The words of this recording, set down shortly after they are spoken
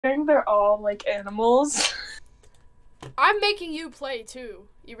think they're all like animals. I'm making you play too.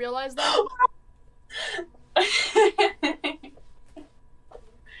 You realize that?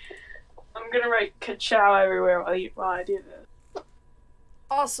 I'm gonna write ka-chow everywhere while I do this.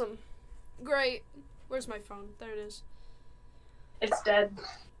 Awesome. Great. Where's my phone? There it is. It's dead.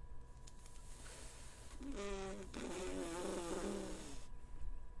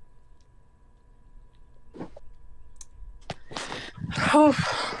 Oh.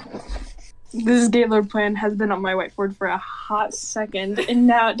 This Gaylord plan has been on my whiteboard for a hot second, and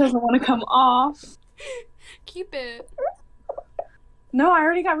now it doesn't want to come off. Keep it. No, I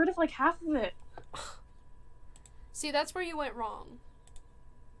already got rid of like half of it. See, that's where you went wrong.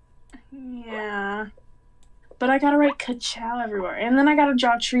 Yeah. But I gotta write ka-chow everywhere, and then I gotta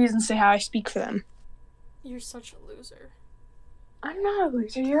draw trees and say how I speak for them. You're such a loser. I'm not a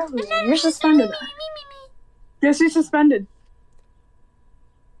loser, you're a loser. You're suspended. Yes, you're suspended.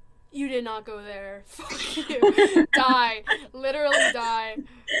 You did not go there. Fuck you. Die. Literally die.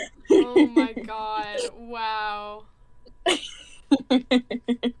 Oh my god. Wow.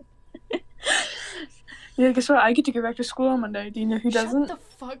 Yeah, guess what? I get to go back to school on Monday. Do you know who doesn't? Shut the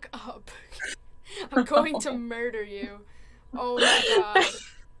fuck up. I'm going to murder you. Oh my god.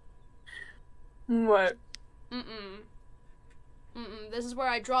 What? This is where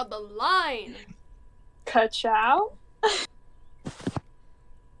I draw the line. Ka-chow?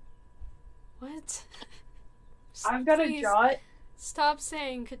 What? I've got to draw it. Stop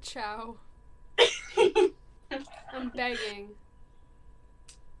saying ka-chow. I'm begging.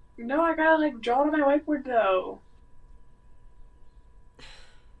 No, I gotta like draw it on my whiteboard though.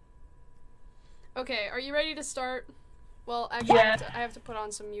 Okay, are you ready to start? Well, actually, Yeah. I have to put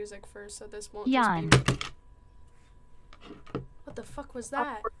on some music first, so this won't Yawn. just be... What the fuck was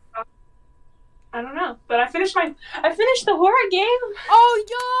that? I don't know, but I finished the horror game. Oh,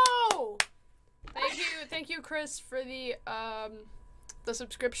 yo! Thank you, Chris, for the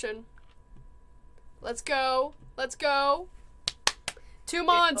subscription. Let's go. 2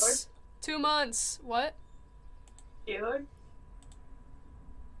 months. 2 months. What? Gaylord?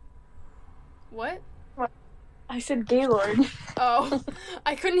 What? I said Gaylord. Oh,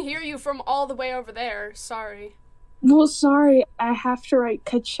 I couldn't hear you from all the way over there. Sorry. Well, sorry, I have to write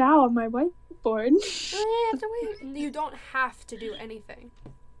ka-chow on my whiteboard. You don't have to do anything.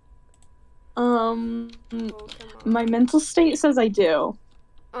 My Oh, come on. mental state says I do.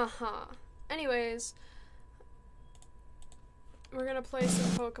 Uh-huh. Anyways, we're gonna play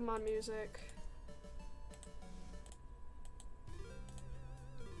some Pokemon music.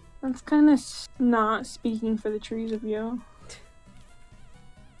 That's kind of not speaking for the trees of you.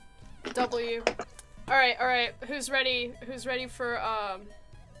 W. Alright. Who's ready? Who's ready for,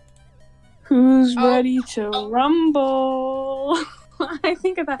 Who's Oh. ready to rumble? I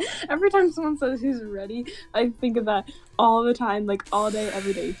think of that every time someone says who's ready. I think of that all the time, like all day,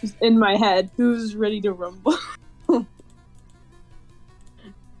 every day, just in my head. Who's ready to rumble?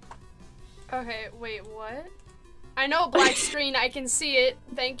 Okay, wait, what? I know black screen, I can see it.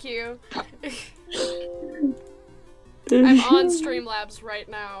 Thank you. I'm on Streamlabs right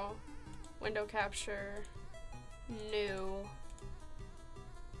now. Window capture. New.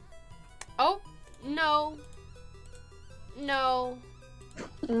 Oh, no. No.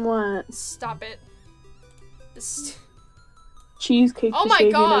 What? Stop it. This... Cheesecake. Oh to my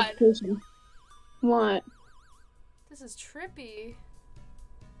save you an God. education. What? This is trippy.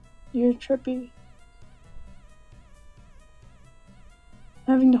 You're trippy.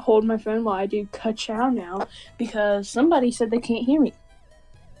 I'm having to hold my phone while I do ka-chow now because somebody said they can't hear me.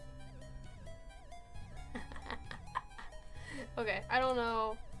 Okay, I don't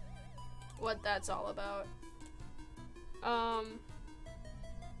know what that's all about.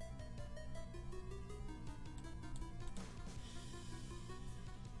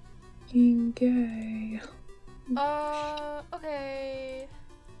 Being gay. Okay.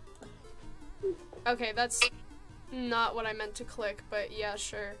 Okay, that's not what I meant to click, but yeah,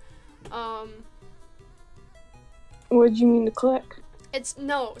 sure. What do you mean to click?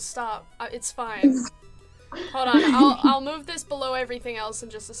 No, stop. It's fine. Hold on, I'll move this below everything else in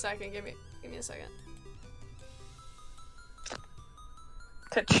just a second. Give me a second.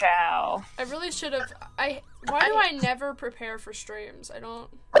 Ka-chow. I really should have. Why do I never prepare for streams? I don't.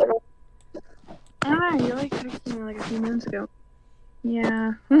 I don't know, you like texted me like a few minutes ago.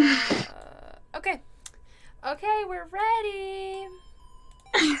 Yeah. Okay. Okay, we're ready.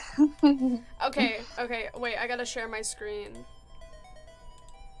 Okay, wait, I gotta share my screen.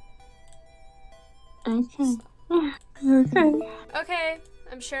 Okay. Okay. Okay,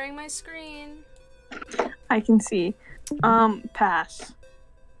 I'm sharing my screen. I can see. Pass.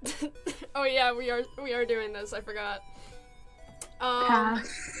 Oh yeah, we are doing this. I forgot.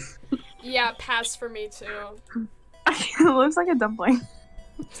 Pass. Yeah, pass for me too. It looks like a dumpling.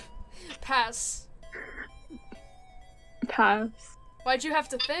 Pass. Pass. Why'd you have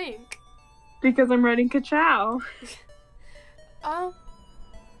to think? Because I'm writing ka-chow. Oh.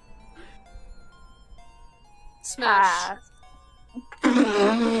 Smash. Pass.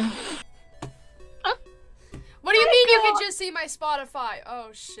 What do you mean you can just see my Spotify? Oh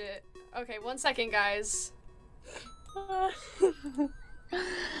shit. Okay, 1 second, guys.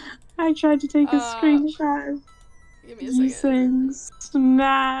 I tried to take a screenshot. Give me a You second. saying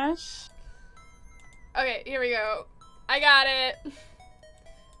smash. Okay, here we go. I got it.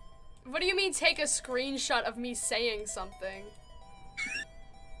 What do you mean take a screenshot of me saying something?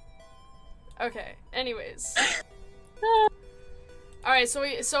 Okay, anyways. Alright, so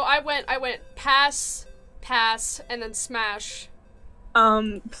I went pass, and then smash.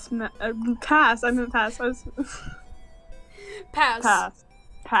 Pass. I meant pass. Pass. Pass.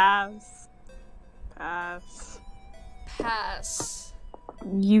 Pass. Pass. Pass.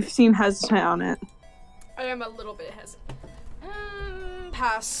 You've seen hesitant on it. I am a little bit hesitant.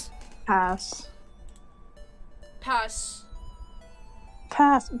 Pass. Pass. Pass.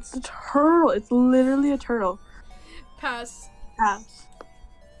 Pass. It's a turtle. It's literally a turtle. Pass. Pass.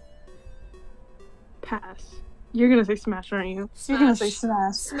 Pass. You're gonna say smash, aren't you? Smash. You're gonna say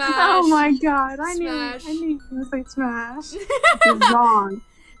smash. Smash. Oh my god! I Smash. knew you were gonna say smash. You're wrong.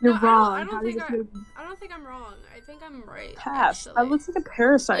 You're wrong. I don't think I'm wrong. I think I'm right. Pass. Actually. That looks like a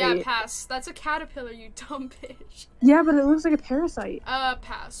parasite. Yeah, pass. That's a caterpillar, you dumb bitch. Yeah, but it looks like a parasite.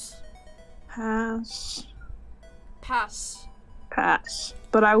 Pass. Pass. Pass. Pass.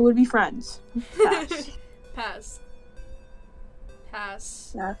 But I would be friends. Pass. Pass.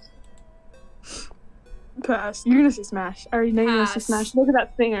 Pass. Pass. Pass. You're gonna say smash. I already know you're gonna say Pass. smash. Look at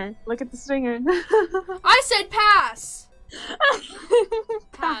that stinger. Look at the stinger. I said pass.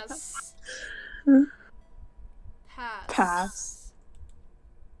 Pass. Pass. Pass.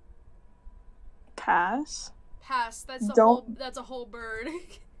 Pass. Pass. That's a whole bird.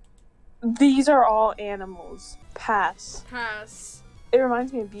 These are all animals. Pass. Pass. It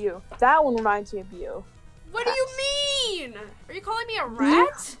reminds me of you. That one reminds me of you. What do you mean? Are you calling me a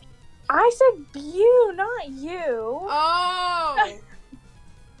rat? I said you, not you. Oh.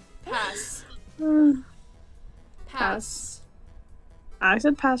 Pass. Pass. I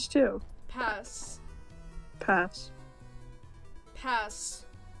said pass too. Pass. Pass. Pass.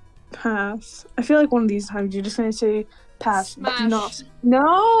 Pass. I feel like one of these times you're just gonna say pass. But do Smash. not. No!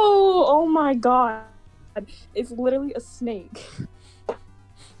 Oh my god. It's literally a snake.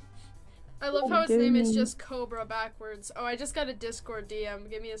 I love how his name is goodness. just Cobra backwards. Oh, I just got a Discord DM.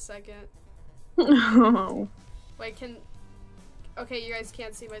 Give me a second. Oh. Wait, okay, you guys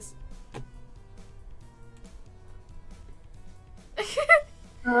can't see my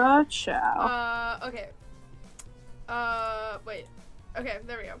Gotcha. Okay. Wait. Okay,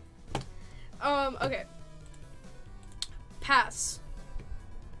 there we go. Okay. Pass.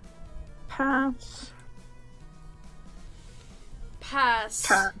 Pass. Pass.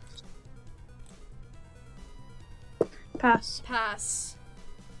 Pass. Pass. Pass.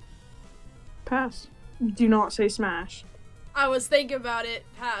 Pass. Do not say smash. I was thinking about it.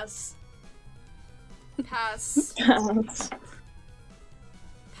 Pass. Pass. Pass.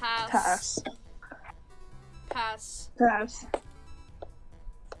 Pass. Pass. Pass. Pass.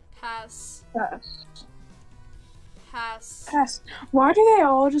 Pass. Pass. Pass. Pass. Why do they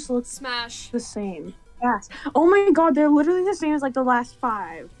all just look Smash. the same? Pass. Oh my god, they're literally the same as like the last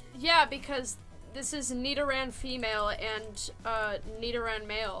 5. Yeah, because this is Nidoran female and Nidoran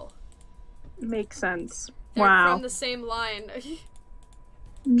male. Makes sense. They're Wow. from the same line.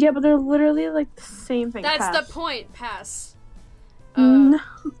 Yeah, but they're literally like the same thing. That's Pass. the point. Pass. No.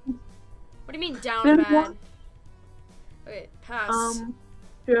 What do you mean down Then bad? what? Okay, pass.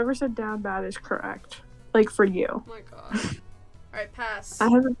 Whoever said down bad is correct. Like for you. Oh my god. Alright, pass. I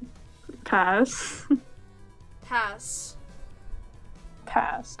have a pass. Pass.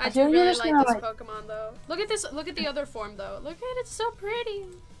 Pass. I do feel you're really just like gonna, this Pokemon though. Look at this. Look at the other form though. Look at it. It's so pretty.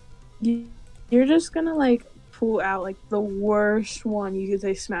 You're just gonna like pull out like the worst one you could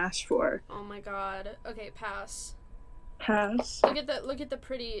say smash for. Oh my god. Okay, pass. Pass. Look at the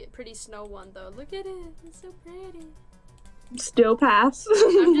pretty snow one though. Look at it. It's so pretty. Still pass.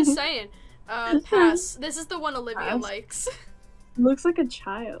 I'm just saying. Pass. This is the one Olivia Pass. likes. Looks like a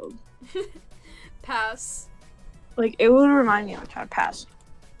child. Pass. Like it would remind me of a child. Pass.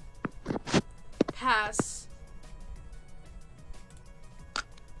 Pass.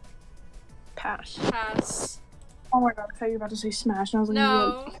 Pass. Pass. Oh my god, I thought you were about to say smash, and I was like,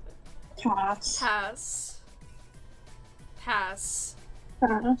 No. pass. Pass. Pass.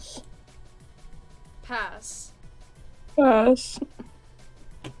 Pass. Pass. Pass.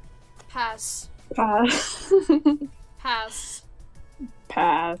 Pass. Pass. Pass.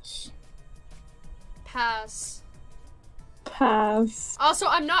 Pass. Pass. Pass. Also,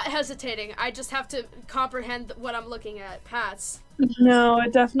 I'm not hesitating. I just have to comprehend what I'm looking at. Pass. No,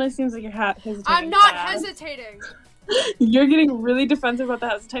 it definitely seems like you're hesitating. I'm not Pass. hesitating. You're getting really defensive about the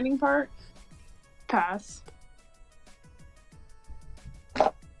hesitating part. Pass.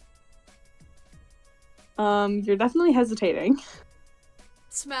 You're definitely hesitating.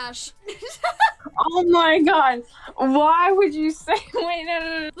 Smash. Oh my god. Why would you say wait,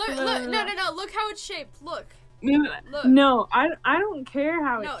 no. Look, no. Look how it's shaped. Look. Look. No, I don't care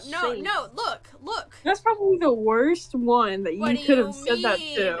how it's shaped. No, look. That's probably the worst one that What you do could you have said that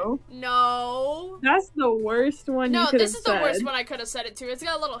to. No. That's the worst one you No, could have this is said. the worst one I could have said it to. It's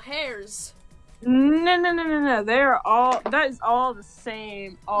got little hairs. No. That is all the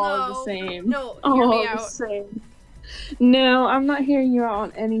same. The same. No, hear All me the out. same. No, I'm not hearing you out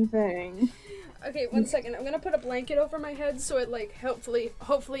on anything. Okay, 1 second. I'm gonna put a blanket over my head so it like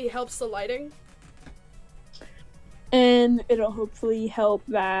hopefully helps the lighting. And it'll hopefully help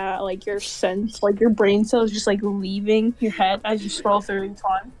that like your sense, like your brain cells just like leaving your head as you scroll through each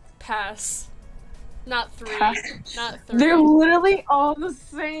one. Pass. Not 3. Pass. Not 3. They're literally all the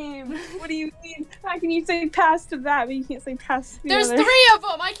same. What do you mean? How can you say pass to that, but you can't say pass to the There's other? 3 of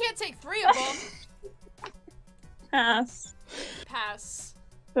them. I can't take 3 of them. Pass. Pass.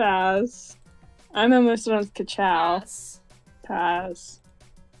 Pass. I'm almost done with Ka-Chow. Pass. Pass.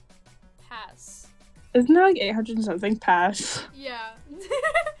 Pass. Isn't there like 800 and something? Pass. Yeah.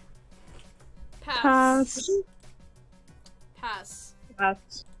 Pass. Pass. Pass.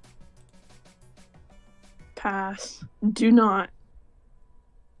 Pass. Pass. Do not.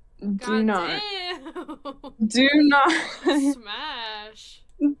 Do God not. damn. Do not. Smash.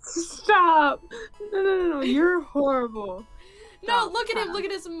 Stop. No. You're horrible. No, Stop. look at him. Look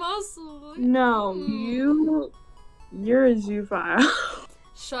at his muscle. No, you're a zoophile.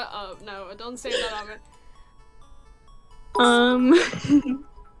 Shut up. No, don't say that on me.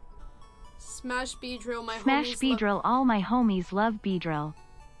 Smash Beedrill, my Smash homies Beedrill, all my homies love Beedrill.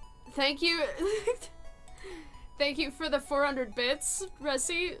 Thank you. Thank you for the 400 bits,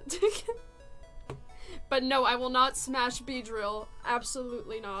 Resi. But no, I will not smash Beedrill.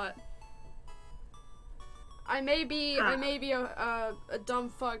 Absolutely not. I may be a dumb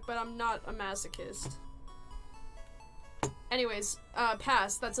fuck, but I'm not a masochist. Anyways,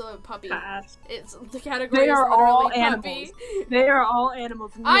 pass. That's a puppy. Pass. It's the category. They is are literally all puppy. animals. They are all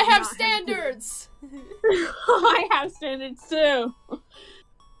animals. I You have not standards. I have standards too.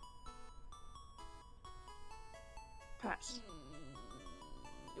 Pass.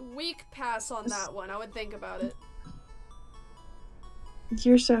 Weak pass on that one. I would think about it.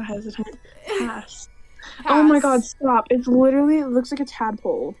 You're so hesitant. Pass. Pass. Oh my god, stop. It looks like a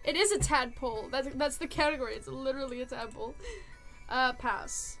tadpole. It is a tadpole. That's the category. It's literally a tadpole.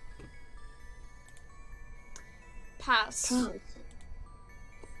 Pass. Pass.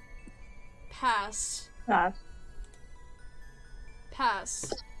 Pass. Pass.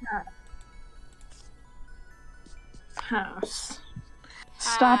 Pass. Pass. Pass.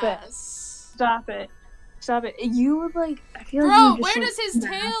 Stop it. Pass. Stop it. Stop it. You would like, I feel like Bro, you would where just, does his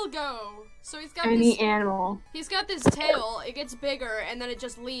tail go? So he's got any this. animal. He's got this tail. It gets bigger and then it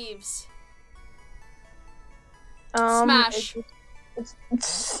just leaves. Smash.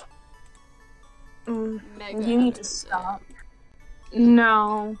 It's Mega. you need to stop.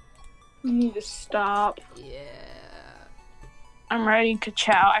 No. You need to stop. Yeah. I'm writing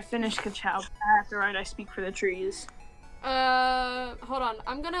Ka-Chow. I finished Ka-Chow. I have to write I Speak for the Trees. Hold on.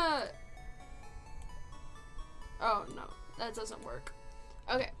 I'm gonna. Oh no, that doesn't work.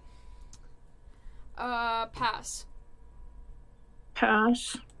 Okay. Pass.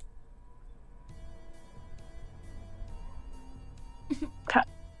 Pass.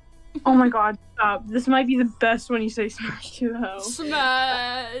 Oh my god, stop. This might be the best when you say Smash 2 though.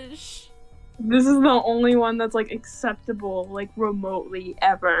 Smash. This is the only one that's like acceptable, like remotely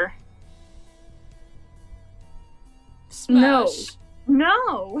ever. Smash.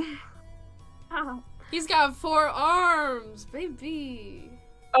 No! Ow. He's got 4 arms, baby.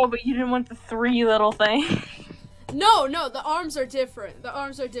 Oh, but you didn't want the 3 little things. No, the arms are different. The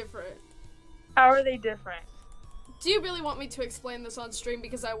arms are different. How are they different? Do you really want me to explain this on stream?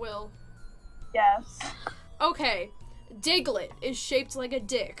 Because I will. Yes. Okay. Diglett is shaped like a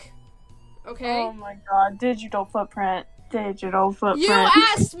dick. Okay? Oh my god, digital footprint. Digital footprint. You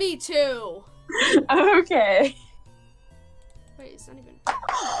asked me to! Okay. Wait, it's not even.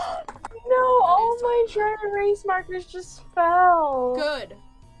 No, all my dry erase markers just fell. Good.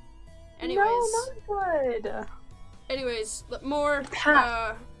 Anyways. No, not good. Anyways, more.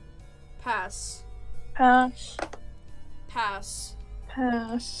 Pass. Pass. Pass. Pass.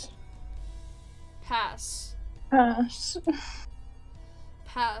 Pass. Pass. Pass.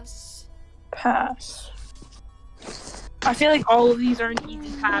 Pass. Pass. I feel like all of these are an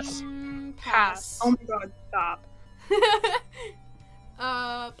easy pass. Pass. Oh my god, stop.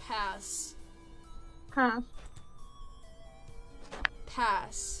 Pass. Pass.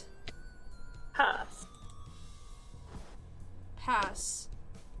 Pass. Pass. Pass.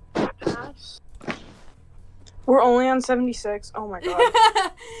 Pass. We're only on 76. Oh my god.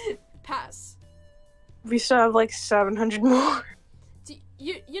 Pass. We still have like 700 more.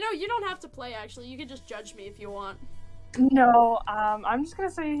 You don't have to play, actually. You can just judge me if you want. No, I'm just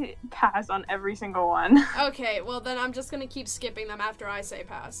gonna say pass on every single one. Okay, well then I'm just gonna keep skipping them after I say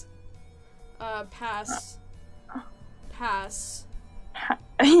pass. Pass. Pass.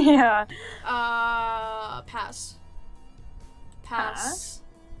 Yeah. Pass. Pass.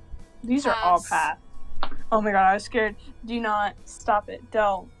 These are all pass. Oh my god, I was scared. Do not stop it.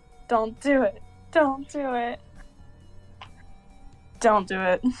 Don't do it. Don't do it. Don't do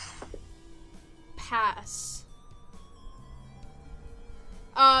it. Pass.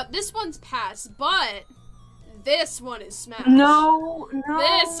 This one's pass, but this one is smash. No.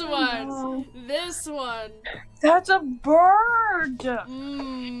 This one. No. This one. That's a bird.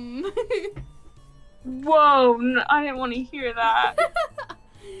 Whoa, I didn't want to hear that.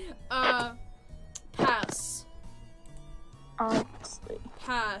 Pass. Honestly.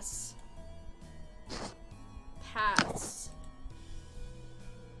 Pass. Pass.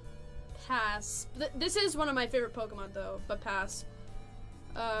 Pass. This is one of my favorite Pokemon, though, but pass.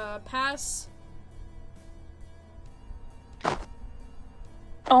 Pass.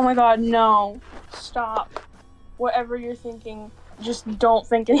 Oh my god, no. Stop. Whatever you're thinking, just don't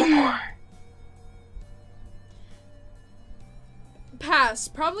think anymore. Pass.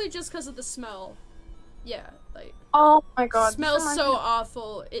 Probably just because of the smell. Yeah, like. Oh my god. Smells so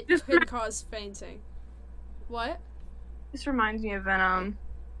awful, it could cause fainting. What? This reminds me of Venom.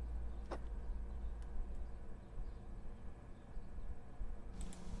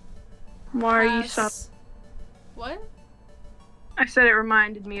 Why are you so... What? I said it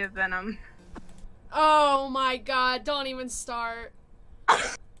reminded me of Venom. Oh my god, don't even start.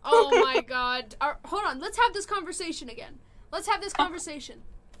 Oh my god. Hold on, let's have this conversation again. Let's have this conversation.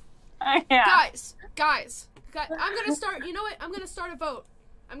 Yeah. Guys, I'm gonna start, you know what? I'm gonna start a vote.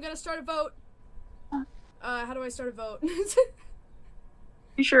 How do I start a vote?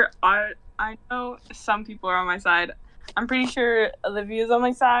 Pretty sure I know some people are on my side. I'm pretty sure Olivia's on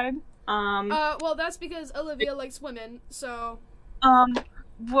my side. Well, that's because Olivia likes women, so.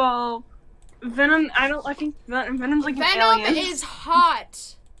 Well, Venom, I think Venom's like an Venom alien. is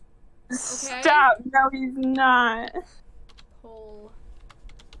hot! Okay? Stop! No, he's not. Poll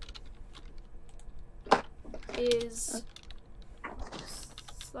is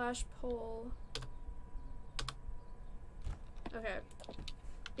 /poll. Okay.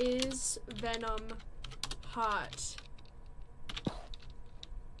 Is Venom hot?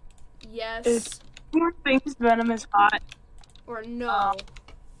 Yes. More things Venom is hot. Or no.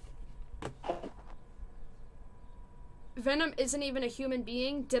 Venom isn't even a human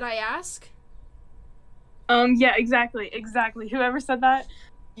being. Did I ask? Yeah, exactly. Whoever said that,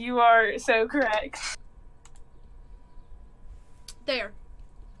 you are so correct. There.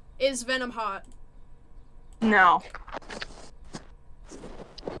 Is Venom hot? No.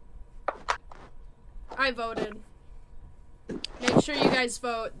 I voted. Make sure you guys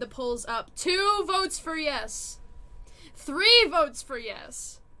vote. The poll's up. 2 votes for yes. 3 votes for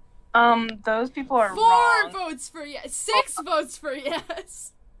yes. Those people are 4 wrong. votes for yes. 6 votes for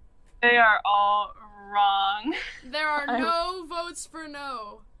yes. They are all wrong. There are no votes for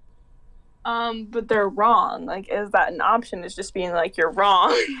no. But they're wrong. Like, is that an option? It's just being like, you're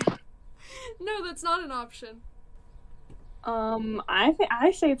wrong. No, that's not an option.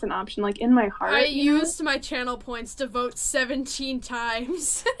 I say it's an option, like, in my heart. I used my channel points to vote 17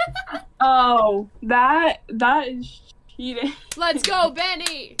 times. Oh, that is cheating. Let's go,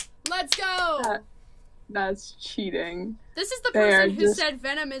 Benny! Let's go! That's cheating. This is the person who said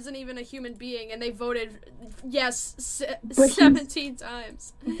Venom isn't even a human being, and they voted yes 17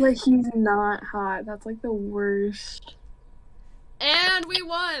 times. But he's not hot. That's like the worst. And we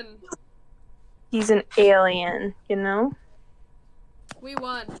won! He's an alien, you know? We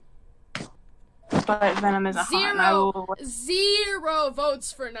won. But Venom isn't hot. And I will... 0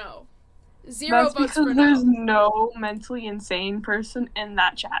 votes for no. Zero That's votes because for there's no. no mentally insane person in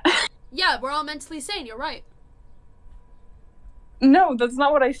that chat. Yeah, we're all mentally sane. You're right. No, that's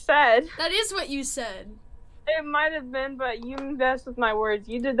not what I said. That is what you said. It might have been, but you messed with my words.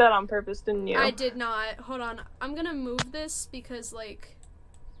 You did that on purpose, didn't you? I did not. Hold on. I'm gonna move this because, like...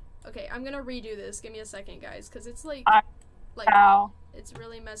 Okay, I'm gonna redo this. Give me a second, guys, because it's, like... Ow. It's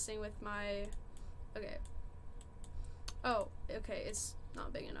really messing with my... Okay. Oh, okay, it's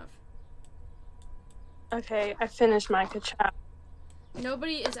not big enough. Okay, I finished my ka-chow.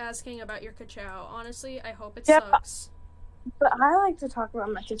 Nobody is asking about your ka-chow. Honestly, I hope it Yeah. sucks. But I like to talk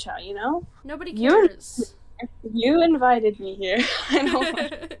about my ka-chow, you know? Nobody You- cares. You invited me here.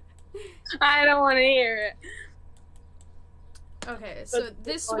 I don't want to hear it. Okay, so But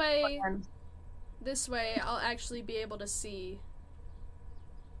this it's way... fun. This way, I'll actually be able to see.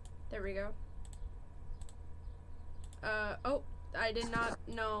 There we go. Oh, I did not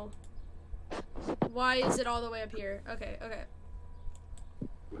know. Why is it all the way up here? Okay, okay.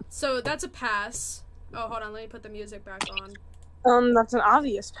 So, that's a pass. Oh, hold on, let me put the music back on. That's an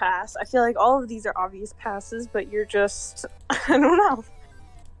obvious pass. I feel like all of these are obvious passes, but you're just... I don't know.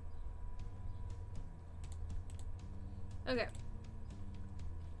 Okay.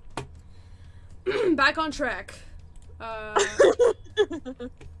 Back on track.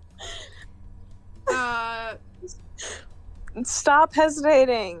 Stop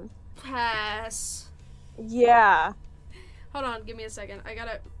hesitating. Pass. Yeah. Hold on, give me a second. I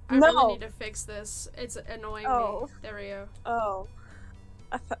No. really need to fix this. It's annoying Oh. me. There we go. Oh.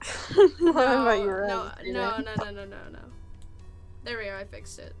 I thought, No, I thought you were no, hesitating. no. There we go, I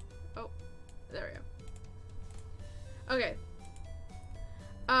fixed it. Oh, there we go. Okay.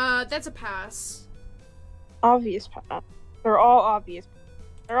 That's a pass. Obvious pass. They're all obvious.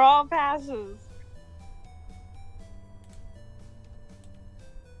 They're all passes.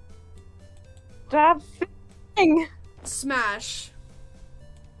 Stop fixing. Smash.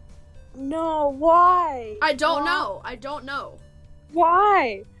 No, why? I don't Why? know. I don't know.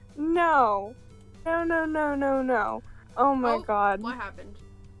 Why? No. No. Oh my Oh, god. What happened?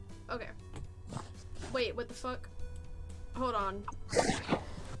 Okay. Wait, what the fuck? Hold on.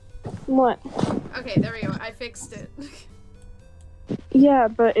 What? Okay, there we go. I fixed it. Yeah,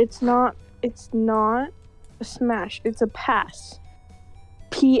 but it's not a smash. It's a pass.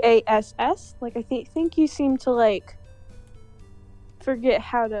 PASS? Like I think you seem to like forget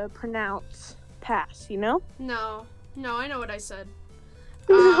how to pronounce pass, you know? No, I know what I said.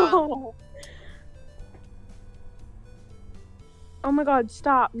 No. Oh my god,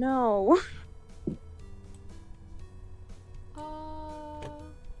 stop. No.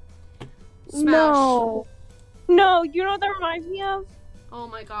 Smash. No. No, you know what that reminds me of? Oh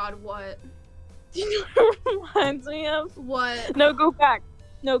my god, what? Do you know what it reminds me of? What? No, go back.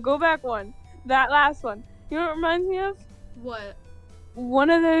 No, go back one. That last one. You know what it reminds me of? What? One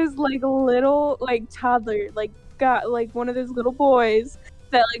of those like little like toddler got like one of those little boys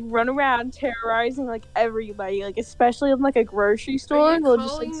that like run around terrorizing like everybody, like especially in like a grocery store. Are you They'll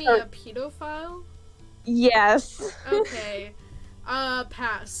calling just me like a pedophile? Yes. Okay.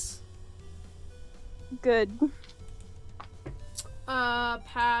 Pass. Good.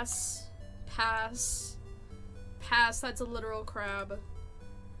 Pass. That's a literal crab.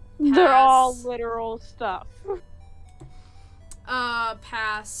 They're all Pass. literal stuff.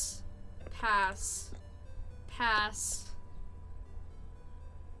 Pass.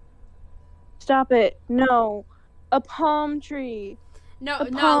 Stop it. No. A palm tree. No, A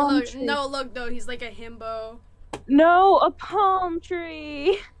palm look, tree. no, he's like a himbo. No, a palm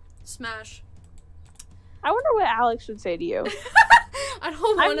tree. Smash. I wonder what Alex would say to you. I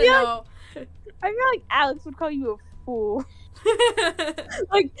don't want to feel know. I feel like Alex would call you a fool.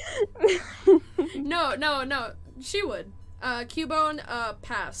 Like No. She would. Cubone,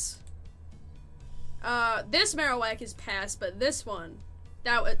 pass. This Marowak is pass, but this one,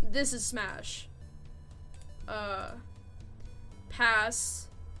 this is smash. Pass.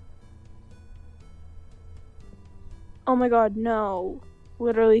 Oh my god, no.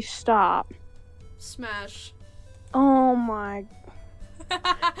 Literally stop. Smash. Oh my.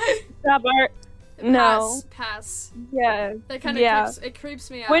 Stop, Art. No. Pass. Yeah. That kind of creeps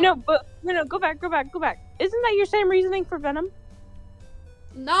me out. Wait, no, go back. Isn't that your same reasoning for Venom?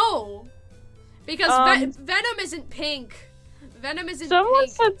 No. Because Venom isn't pink. Venom isn't Someone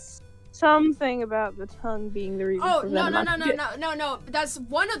pink. said something about the tongue being the reason Oh, for no, Venom. no. That's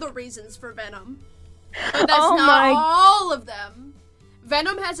one of the reasons for Venom. But that's Oh not my- all of them.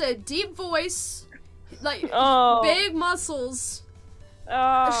 Venom has a deep voice, like Oh. big muscles,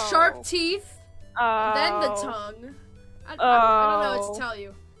 Oh. sharp teeth, then the Oh. tongue. I don't know what Oh. to tell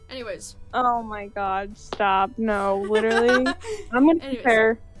you. Anyways. Oh my god, stop. No, literally. I'm gonna Anyways.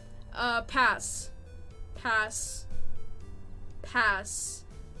 compare. Pass. Pass. Pass.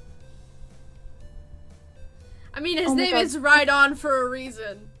 I mean, his Oh my name God. is Rhydon for a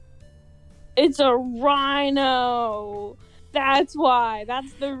reason. It's a rhino. That's why.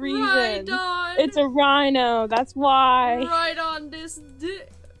 That's the reason. Rhydon! It's a rhino. That's why. Right on this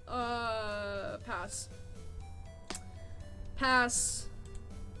pass. Pass.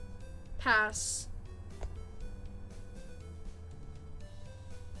 Pass.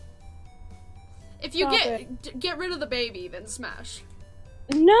 If you Stop get rid of the baby, then smash.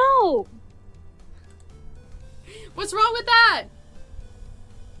 No. What's wrong with that?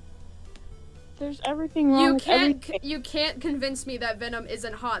 There's everything wrong with everything. You can't convince me that Venom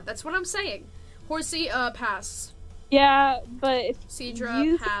isn't hot. That's what I'm saying. Horsey, pass. Yeah, but if Seadra,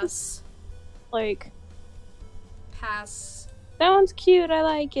 you pass. like Pass. that one's cute. I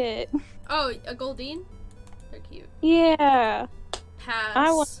like it. Oh, a Goldeen? They're cute. Yeah. Pass.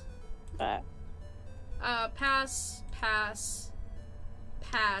 I want that. Pass. Pass.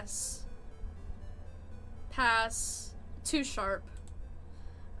 Pass. Pass. Too sharp.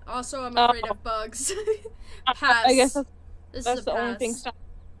 Also, I'm afraid of bugs. Pass. I guess This is that's a the only pass. thing. Stop.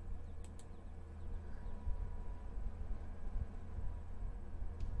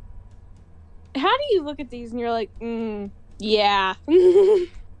 How do you look at these and you're like, yeah.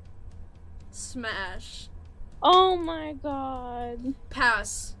 Smash. Oh my god.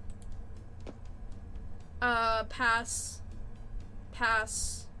 Pass. Pass.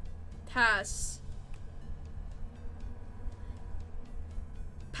 Pass. Pass.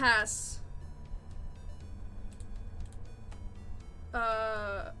 Pass.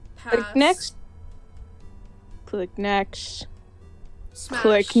 Pass. Click next. Click next. Smash.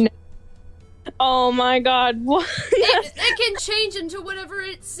 Click next. Oh my god. What? It can change into whatever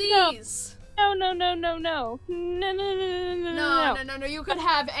it sees. No. No. No. No. You could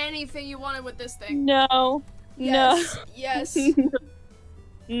have anything you wanted with this thing. No. Yes. Yes.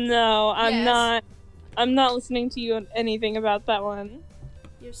 No, I'm Yes. not. I'm not listening to you on anything about that one.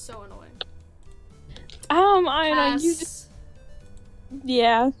 You're so annoying. I know Pass. you just.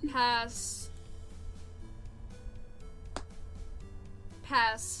 Yeah. Pass.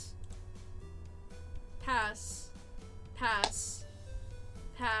 Pass. Pass. Pass.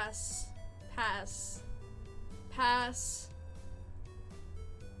 Pass. Pass. Pass.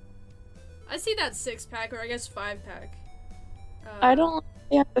 I see that 6-pack, or I guess 5-pack. I don't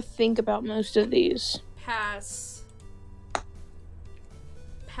really have to think about most of these. Pass.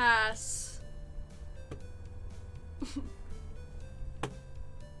 Pass.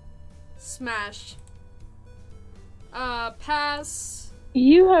 Smash. Pass.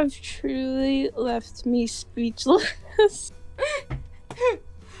 You have truly left me speechless.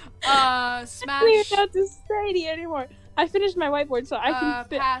 I don't Smash. even know what to say to you anymore. I finished my whiteboard, so I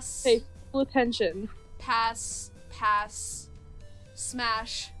can Pass. pay full attention. Pass. Pass.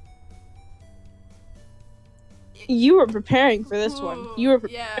 Smash. You were preparing for this one. You were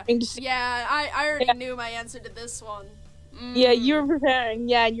Yeah. preparing to see. Yeah, I already Yeah. knew my answer to this one. Yeah, you were preparing.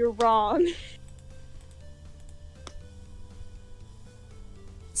 Yeah, you're wrong.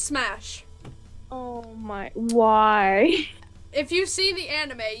 Smash. Oh my. Why? If you see the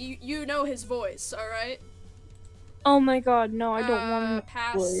anime, you know his voice, alright? Oh my god, no, I don't want to.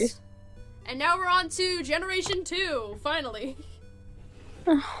 Pass. voice. And now we're on to Generation 2, finally.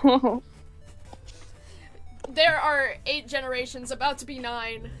 There are 8 generations, about to be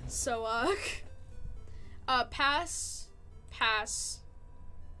 9, so, pass, pass,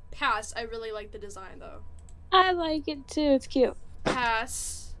 pass. I really like the design, though. I like it too. It's cute.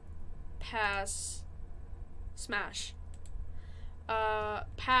 Pass, pass, smash.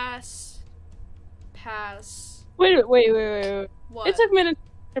 Pass, pass. Wait. What? It took a minute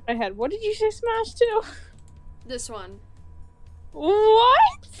to get my head. What did you say smash to? This one.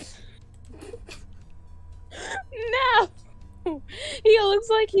 What? No. He looks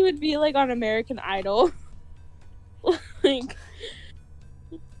like he would be like on American Idol. Like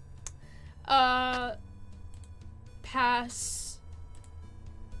Pass,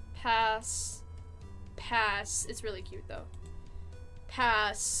 pass, pass. It's really cute though.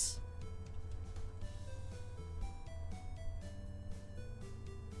 Pass.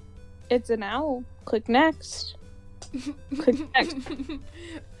 it's an owl. Click next. Click next.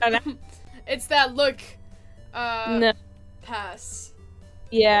 It's that look. No. Pass.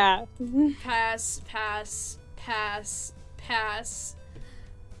 Yeah. Pass, pass, pass, pass.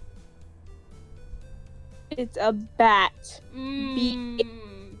 It's a bat. Mm.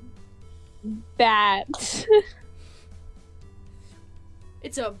 Bat.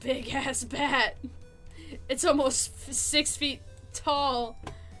 It's a big ass bat. It's almost 6 feet tall.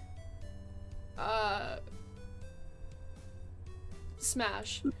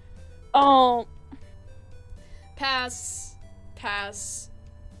 Smash. Oh. Pass. Pass.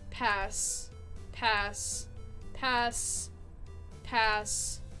 Pass. Pass. Pass.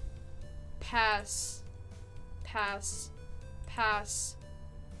 Pass. Pass. Pass. Pass.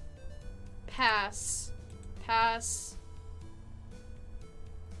 Pass. Pass.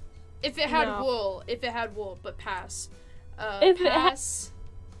 If it had No. wool. If it had wool, but pass. If it ha- pass.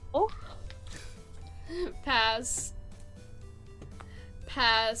 Oh. Pass.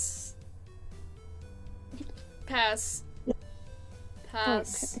 Pass. Pass.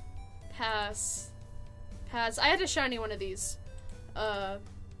 Pass. Okay. Pass. Pass. I had a shiny one of these.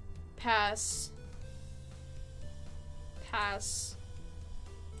 Pass. Pass.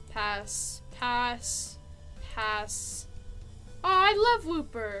 Pass. Pass. Pass. Oh, I love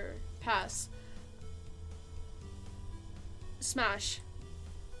Wooper. Pass. Smash.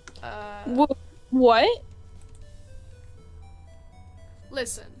 What?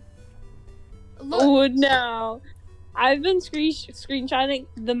 Listen. Look. Oh no. I've been screenshotting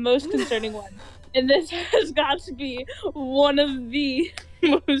the most concerning one. And this has got to be one of the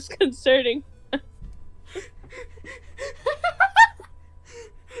most concerning.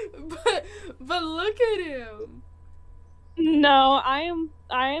 But look at him. No, I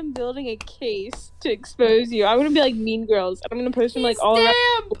am building a case to expose you. I'm gonna be like Mean Girls. I'm gonna post them like all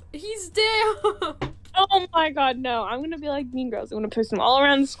around. He's damp. Oh my god, no. I'm gonna be like Mean Girls. I'm gonna post them all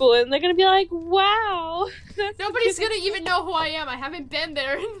around the school and they're gonna be like, wow. That's Nobody's the kid gonna even know who I am. I haven't been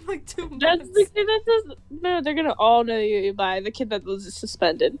there in like 2 months. That's the kid that does. No, they're gonna all know you by the kid that was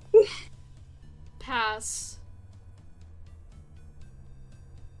suspended. Pass.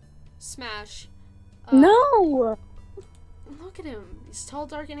 Smash. No. Look at him. He's tall,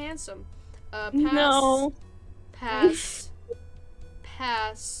 dark, and handsome. Pass. No. Pass.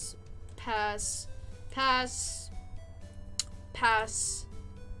 Pass. Pass. Pass. Pass.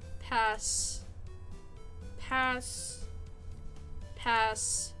 Pass. Pass.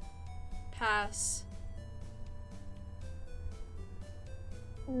 Pass. Pass.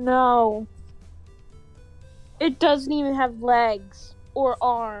 No. It doesn't even have legs or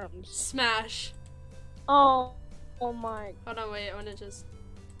arms. Smash. Oh. Oh my. Hold on, wait. I wanna just.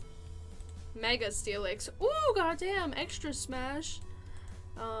 Mega Steelix. Ooh, goddamn. Extra smash.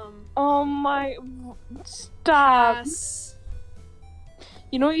 Oh my. Stop. Pass.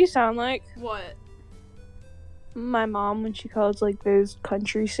 You know what you sound like? What? My mom when she calls like those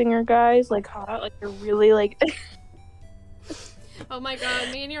country singer guys like hot, like they're really like. Oh my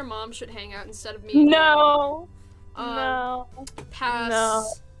god, me and your mom should hang out instead of me. And No. you. No.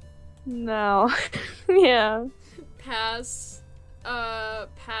 Pass. No. Yeah. Pass.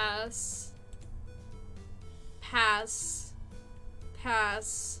 Pass. Pass.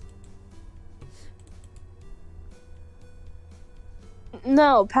 Pass.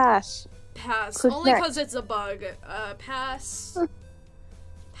 No. Pass. Pass. Click Only next. because it's a bug. Pass.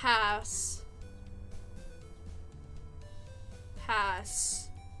 Pass. Pass.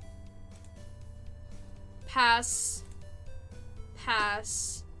 Pass.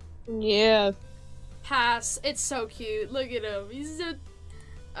 Pass. Yeah. Pass. It's so cute. Look at him. He's so.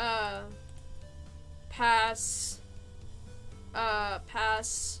 Pass.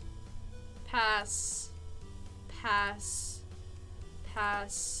 Pass. Pass. Pass.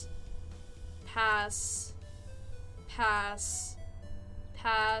 Pass. Pass. Pass.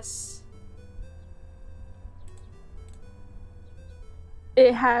 Pass.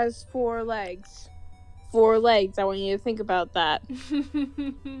 It has 4 legs. 4 legs. I want you to think about that.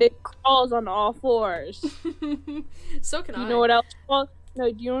 It crawls on all 4s. So can I. You know what else? Well, no.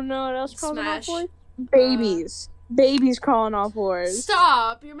 Do you know what else crawls Smash. on all 4s? Babies. Babies crawl on all 4s.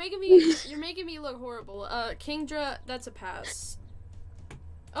 Stop! You're making me look horrible. Kingdra, that's a pass.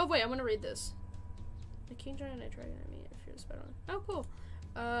 Oh wait, I'm gonna read this. The Kingdra and I tried at me if you're better one. Oh cool.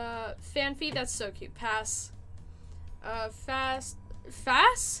 Fanfi, that's so cute. Pass. Fast.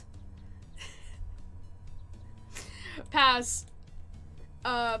 Pass. Pass.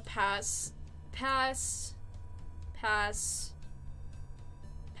 Pass. Pass. Pass.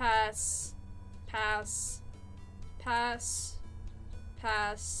 Pass. Pass.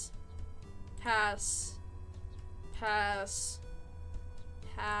 Pass. Pass. Pass.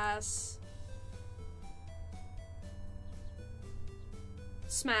 Pass.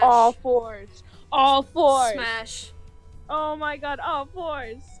 Smash. All 4s. All 4s. Smash. Oh my god, all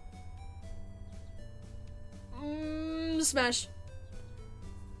 4s. Smash.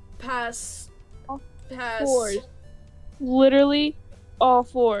 Pass. All Pass. 4s. Literally all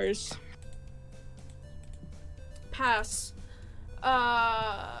fours. Pass.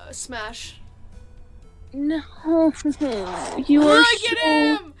 Smash. No. You are Look so... at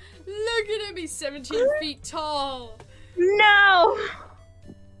him! Look at him! He's 17 feet tall. No!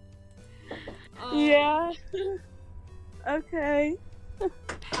 Yeah. Okay.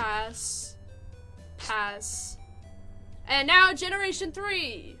 Pass. Pass. And now Generation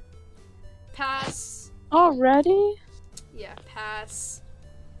 3. Pass. Already? Yeah, pass.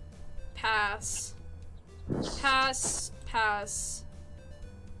 Pass. Pass. Pass.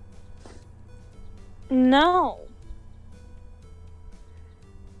 No.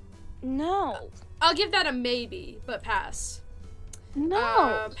 No. I'll give that a maybe, but pass.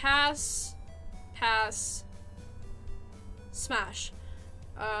 No. Pass. Pass. Smash.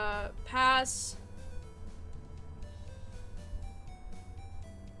 Pass.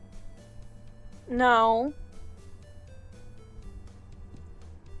 No.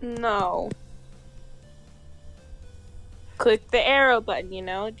 No. Click the arrow button, you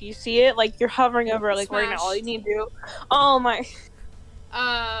know? Do you see it? Like, you're hovering over, like, right now. All you need to do... Oh, my...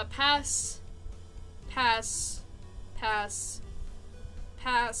 Pass. Pass. Pass.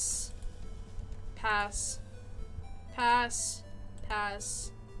 Pass. Pass. Pass.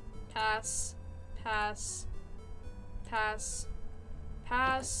 Pass. Pass. Pass. Pass.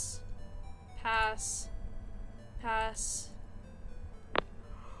 Pass. Pass. Pass.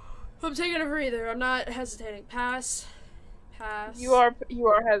 I'm taking a breather. I'm not hesitating. Pass. Pass. You are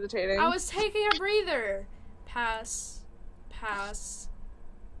hesitating. I was taking a breather. Pass. Pass.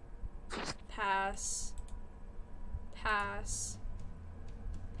 Pass. Pass.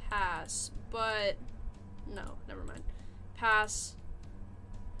 Pass. But no, never mind. Pass.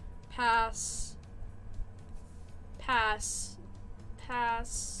 Pass. Pass.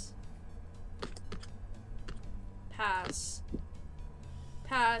 Pass. Pass.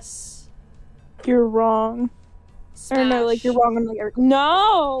 Pass. You're wrong. Smash. Or no, like, you're wrong on, like,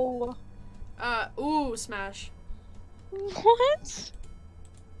 No! Ooh, smash. What?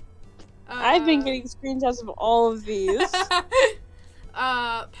 I've been getting screenshots of all of these.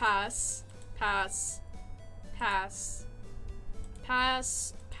 Pass. Pass. Pass.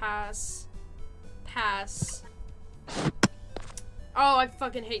 Pass. Pass. Pass. Oh, I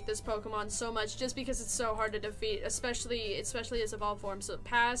fucking hate this Pokemon so much just because it's so hard to defeat, especially as evolved form. So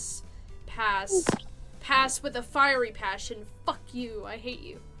pass. Pass. Pass with a fiery passion. Fuck you. I hate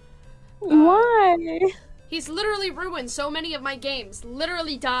you. Why? He's literally ruined so many of my games.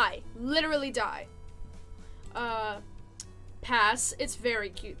 Literally die. Literally die. Pass. It's very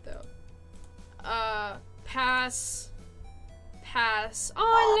cute though. Pass. Pass. Oh,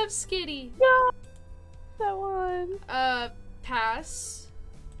 I love Skitty. No, that one. Pass.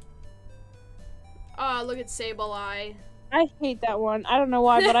 Oh, look at Sableye. I hate that one. I don't know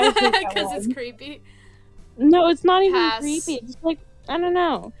why, but I hate that one. Because it's creepy. No, it's not even Pass. creepy. It's just like, I don't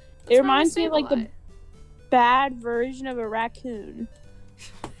know. What's It wrong with reminds me of like the Sableye? bad version of a raccoon.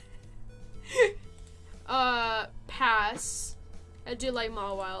 Pass. I do like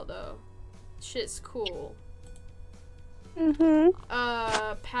Mawile though. Shit's cool. Mm-hmm.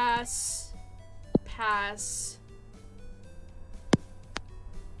 Pass. Pass.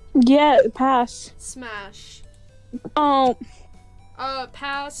 Yeah, pass. Smash. Oh,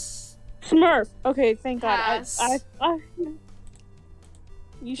 Pass. Smurf. Okay, thank Pass. God. I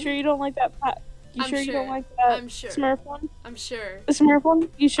You sure you don't like that? You I'm sure you sure. don't like that I'm sure. Smurf one? I'm sure. The Smurf one?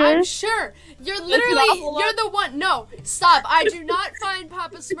 You sure? I'm sure. You're you're the one. No, stop. I do not find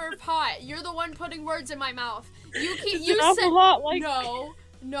Papa Smurf hot. You're the one putting words in my mouth. You said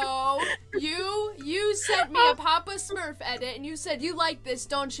no. You sent me a Papa Smurf edit and you said you like this,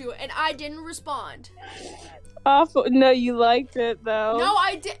 don't you? And I didn't respond. Awful. No, you liked it though. No,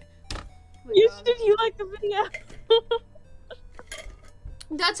 I did. You said you liked the video.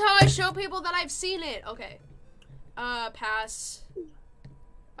 That's how I show people that I've seen it. Okay. Pass.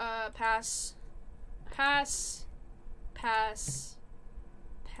 Pass. Pass. Pass.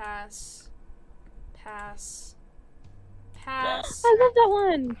 Pass. Pass. Pass. I love that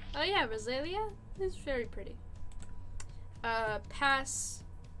one. Oh yeah, Rosalia is very pretty. Pass.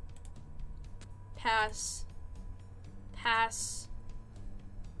 Pass. Pass.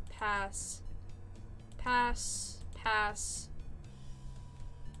 Pass. Pass. Pass.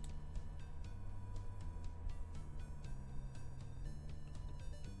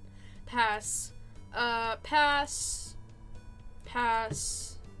 Pass. Pass.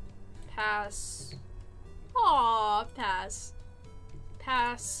 Pass. Pass. Aw, pass.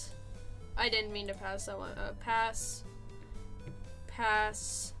 Pass. I didn't mean to pass that one. Pass.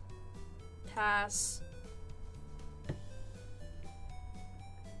 Pass. Pass.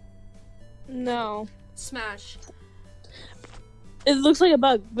 No. Smash. It looks like a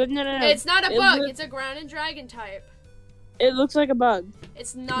bug, but no. It's not a It bug. look- It's a ground and dragon type. It looks like a bug.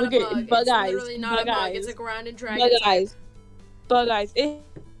 It's not Look a at bug. bug It's eyes, literally not bug a bug. eyes. It's a ground and dragon Bug type. eyes. Bug eyes. It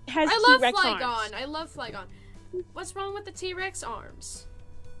has I love T-Rex Flygon. arms. I love Flygon. What's wrong with the T-Rex arms?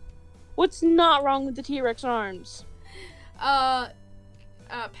 What's not wrong with the T-Rex arms? Pass.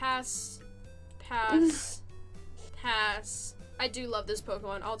 I do love this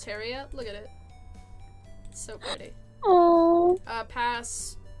Pokemon. Altaria, look at it. It's so pretty. Oh.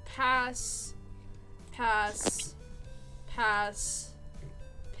 Pass.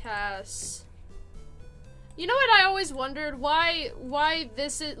 You know what I always wondered? Why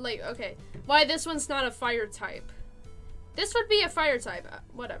this is, like, okay. Why this one's not a fire type. This would be a fire type.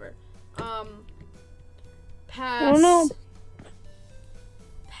 Whatever. Pass. I don't know.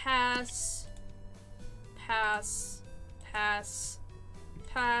 Pass.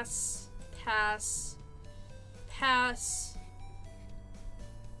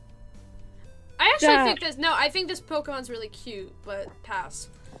 I actually think this. No, I think this Pokemon's really cute, but pass.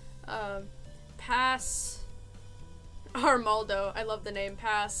 Pass. Armaldo. I love the name.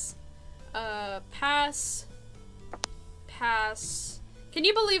 Pass. Pass. Can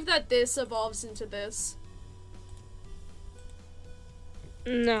you believe that this evolves into this?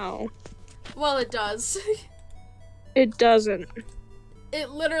 No. Well, it does. It doesn't. It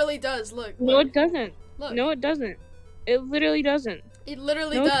literally does. Look. No, look. it doesn't. Look. No, it doesn't. It literally doesn't. It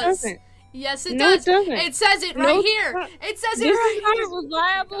literally No, does. it doesn't. Yes, it No, does. it doesn't. It says it No, right it's here. not. It says it This right is not here. a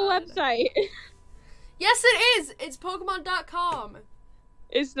reliable Oh my God. website. Yes, it is. It's Pokemon.com.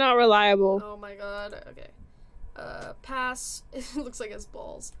 It's not reliable. Oh my god. Okay. Pass. It looks like it's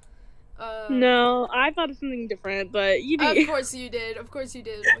balls. No, I thought of something different, but you did. Of course you did. Of course you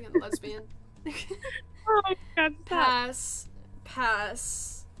did. Fucking lesbian. Oh my God, stop.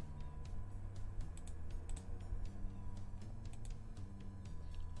 Pass.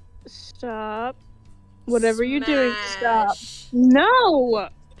 Stop. Whatever you're doing, stop. Smash. No!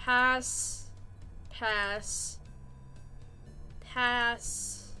 Pass.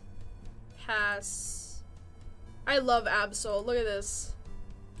 I love Absol. Look at this.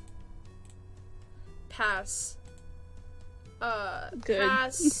 Pass. Good.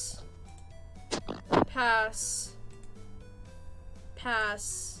 Pass.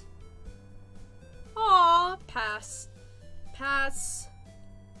 Aw, pass. Pass.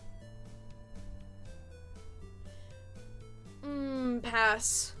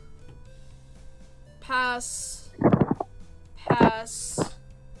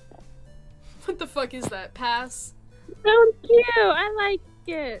 What the fuck is that? Pass. So cute. I like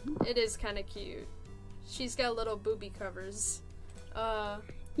it. It is kind of cute. She's got little booby covers.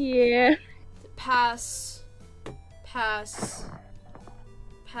 Yeah. Pass.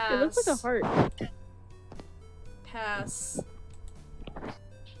 It looks like a heart. Pass.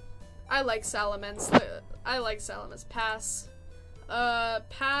 I like Salamence. I like Salamence. Pass.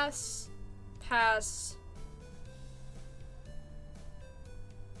 Pass.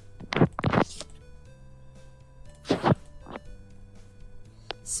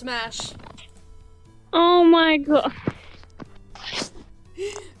 Smash. Oh my God.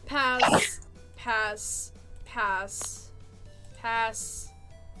 Pass.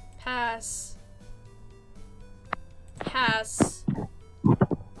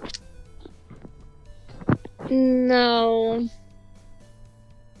 No.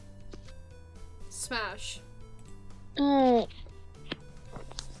 Smash. Oh.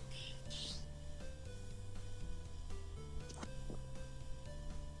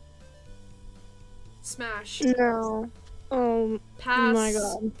 Smash. No. Pass. my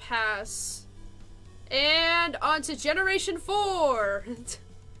God. Pass. And on to Generation 4.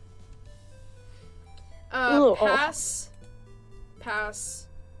 Ooh. Pass.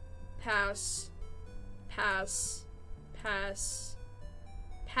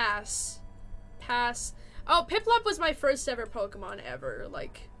 Oh, Piplup was my first ever Pokemon ever.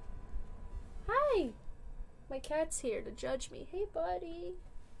 Like, hi. My cat's here to judge me. Hey, buddy.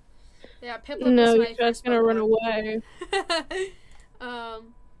 Yeah, Piplup No, was my you're just first gonna run Pokemon. away.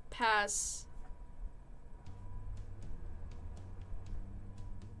 Pass.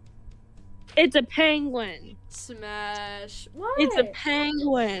 It's a penguin. Smash. What? It's a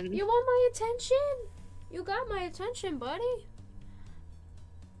penguin. You want my attention? You got my attention, buddy.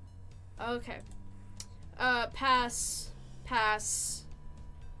 Okay. Pass.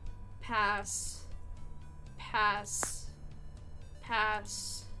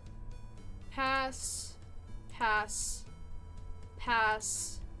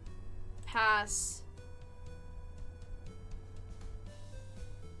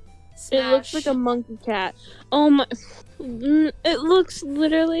 It looks like a monkey cat. Oh my. It looks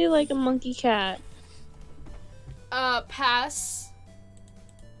literally like a monkey cat. Pass.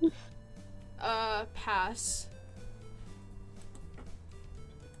 Pass.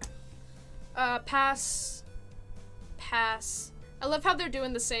 Pass. Pass. I love how they're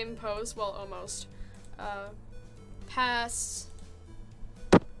doing the same pose. Well, almost. Pass.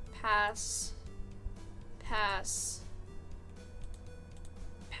 Pass. Pass.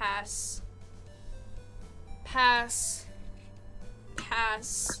 Pass. Pass.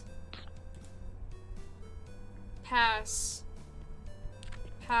 Pass. Pass.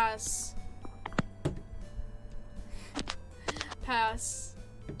 Pass. Pass.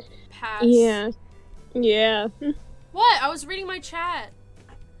 Pass. Yeah. Yeah. What? I was reading my chat.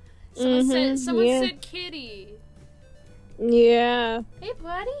 Someone said kitty. Yeah. Hey,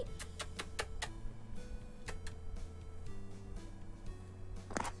 buddy.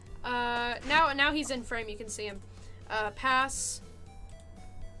 Now he's in frame. You can see him. Pass.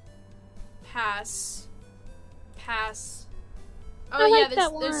 Pass. Pass. Oh I yeah, like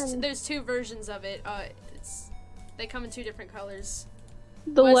that one. there's two versions of it. They come in two different colors.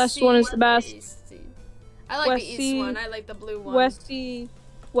 The west one is the best. East. I like the east one. I like the blue one. Westy.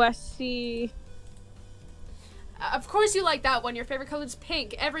 Of course you like that one. Your favorite color is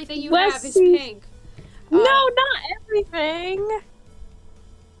pink. Everything you have is pink. No, not everything.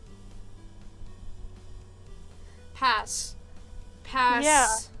 Pass. Pass. Yeah.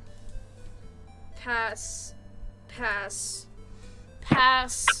 Pass. Pass.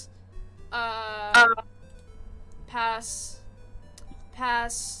 Pass. Pass.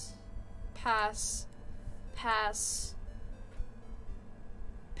 Pass. Pass. Pass.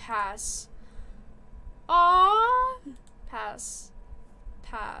 Pass. Aww. Pass.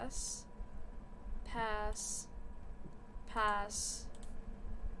 Pass. Pass. Pass.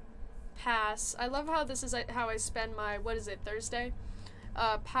 Pass. I love how this is how I spend my, what is it, Thursday?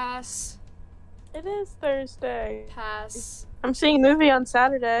 Pass. It is Thursday. Pass. I'm seeing a movie on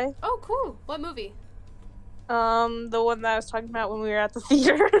Saturday. Oh, cool. What movie? The one that I was talking about when we were at the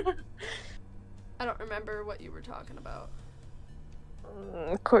theater. I don't remember what you were talking about.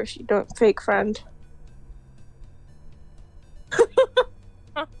 Of course you don't, fake friend.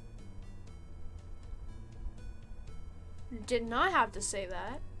 Did not have to say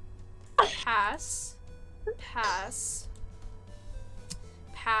that. Pass. Pass.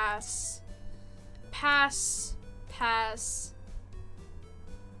 Pass. Pass. Pass.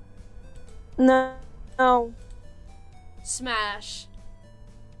 No. Smash.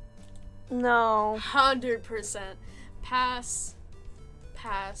 No. 100%. Pass.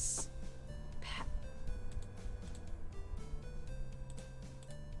 Pass.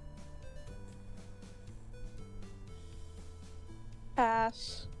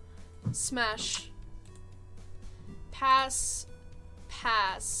 Pass. Smash. Pass.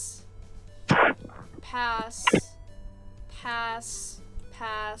 Pass. Pass. Pass.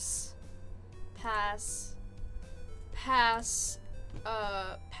 Pass. Pass. Pass.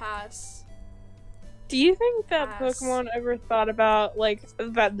 Pass. Do you think that Pass. Pokemon ever thought about, like,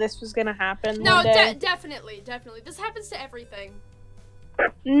 that this was gonna happen No, one day? definitely. This happens to everything.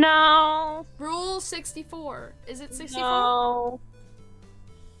 No. Rule 64. Is it 64? No.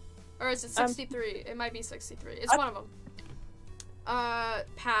 Or is it 63? It might be 63. It's one of them.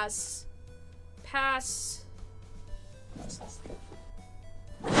 Pass. Pass.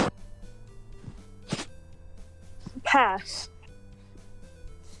 Pass.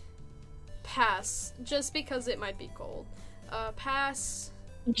 Pass. Just because it might be cold. Pass.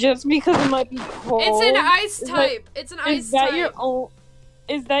 Just because it might be cold. It's an ice Is type. It's an ice Is that type.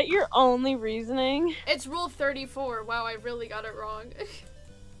 Is that your only reasoning? It's rule 34. Wow, I really got it wrong.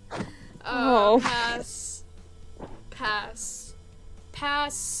 Oh. Pass. Pass.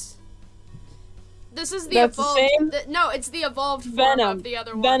 Pass. This is the That's the evolved. same? No, it's the evolved form Venom. of the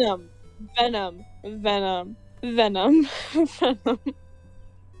other one. Venom. Venom. Venom. Venom. Venom.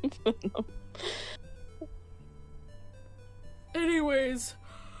 Venom. Anyways,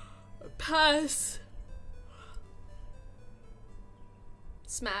 pass.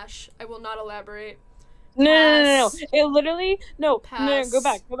 Smash. I will not elaborate. No. Pass. It literally no. Pass. Go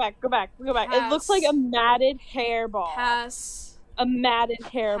back. It looks like a matted hairball. Pass. A matted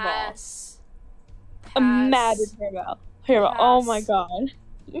hairball. Pass. A matted hairball. Hairball. Oh my Pass. god.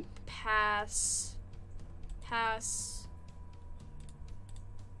 Pass. Pass.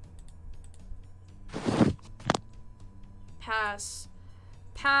 Pass.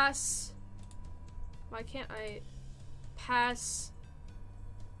 Pass. Why can't I? Pass.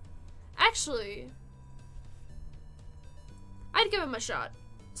 Actually, I'd give him a shot.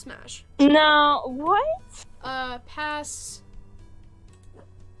 Smash. No, what? Pass.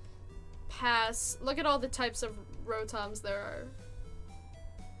 Pass. Look at all the types of Rotoms there are.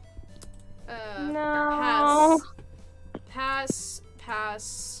 No. Pass.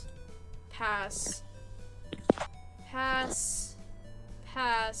 Pass. Pass. Pass.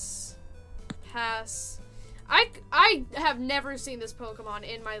 Pass. Pass. I have never seen this Pokemon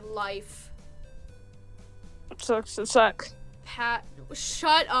in my life. It sucks. It sucks.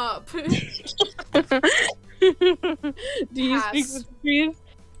 Shut up. Do you Pass. speak for the trees?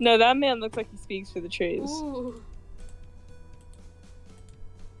 No, that man looks like he speaks for the trees. Ooh.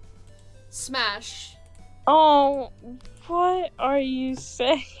 Smash. Oh, what are you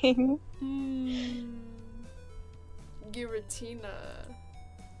saying? Giratina.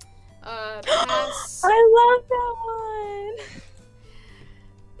 Pass. I love that one.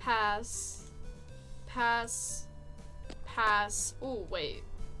 Pass. Pass. Pass. Ooh, wait.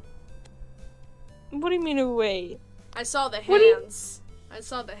 What do you mean, wait? I saw the What do you- hands. I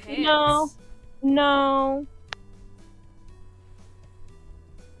saw the hands. No.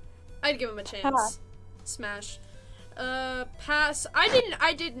 I'd give him a chance. Pass. Smash. Pass.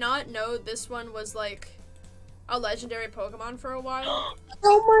 I did not know this one was like a legendary Pokemon for a while.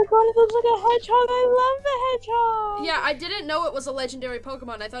 Oh my god, it looks like a hedgehog. I love the hedgehog. Yeah, I didn't know it was a legendary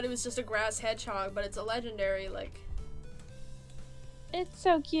Pokemon. I thought it was just a grass hedgehog, but it's a legendary, like... It's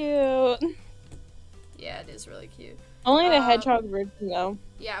so cute. Yeah, it is really cute. Only the hedgehog version, though.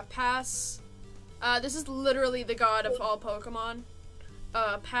 Yeah, pass. This is literally the god of all Pokemon.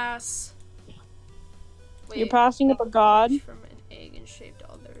 Pass. Wait, You're passing up a god. from an egg and shaped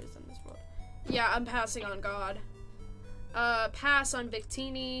all there is in this world. Yeah, I'm passing on God. Pass on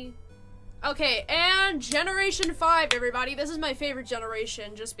Victini. Okay, and Generation 5, everybody. This is my favorite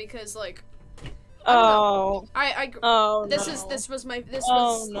generation, just because, like... Oh. Oh,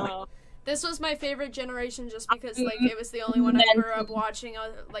 no. This was my favorite generation, just because, like, it was the only one I grew up watching,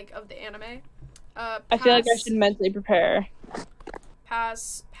 like, of the anime. I feel like I should mentally prepare.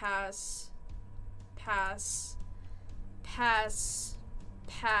 Pass, pass, pass, pass,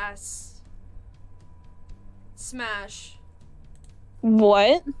 pass, smash.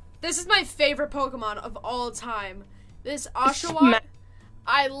 What? This is my favorite Pokemon of all time. This Oshawott.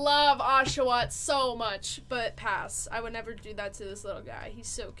 I love Oshawott so much, but pass. I would never do that to this little guy. He's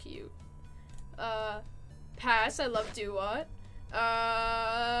so cute. Pass. I love Duat.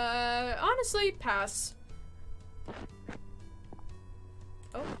 Honestly, pass.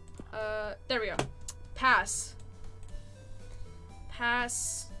 Oh, there we go. Pass.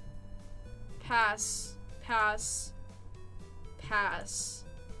 Pass. Pass. Pass. Pass.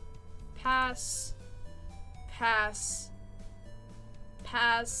 Pass. Pass.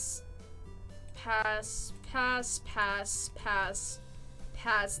 Pass. Pass. Pass. Pass. Pass.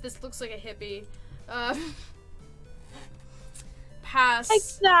 Pass. This looks like a hippie. Pass. Like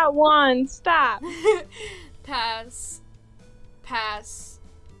that one. Stop. Pass. Pass.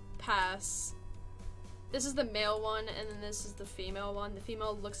 Pass. This is the male one, and then this is the female one. The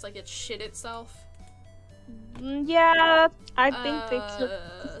female looks like it shit itself. Yeah, I think they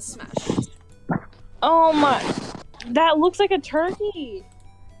Smash. Oh my. That looks like a turkey.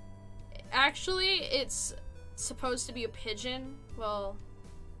 Actually, it's supposed to be a pigeon. Well,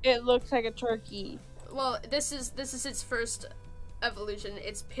 It looks like a turkey. this is its first evolution.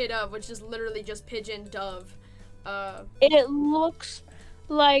 It's Pidove, which is literally just pigeon dove. It looks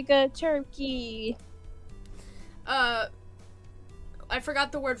like a turkey. I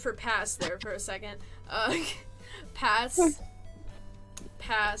forgot the word for pass there for a second. Pass.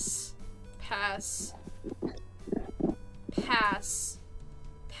 Pass. Pass. Pass.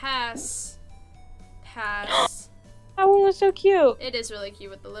 Pass. Pass. That one was so cute. It is really cute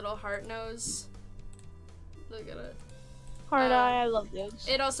with the little heart nose. Look at it. Hard eye, I love those.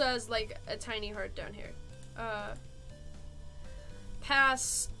 It also has like a tiny heart down here.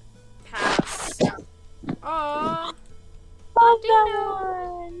 Pass. Pass. Aww. Love that Dino.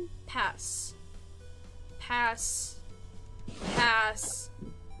 one. Pass. Pass. Pass.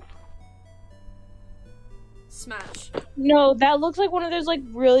 Smash. No, that looks like one of those like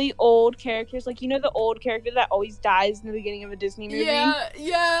really old characters. Like, you know, the old character that always dies in the beginning of a Disney movie?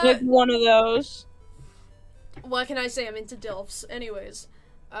 Yeah. Like one of those. What can I say? I'm into DILFs. Anyways.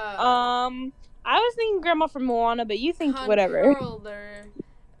 I was thinking Grandma from Moana, but you think whatever. Controller.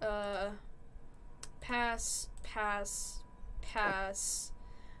 Pass. Pass. Pass.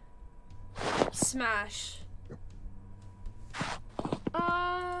 Smash.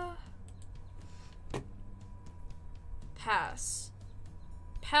 Pass.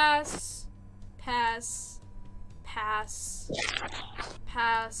 Pass. Pass. Pass.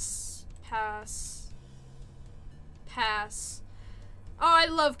 Pass. Pass. Pass. Oh, I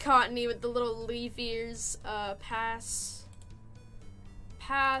love Cottony with the little leaf ears. Pass.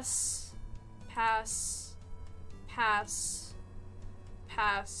 Pass. Pass. Pass.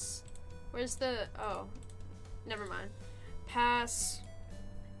 Pass. Where's the... Oh. Never mind. Pass.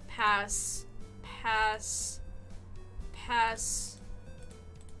 Pass. Pass. Pass.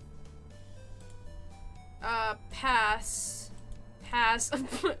 Pass. Pass.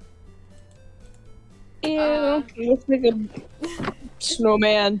 Ew. Looks like a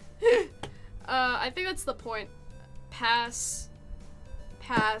snowman. I think that's the point. Pass.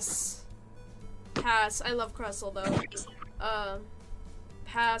 Pass. Pass. I love Cressel though.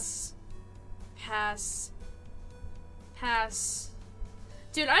 Pass. Pass. Pass.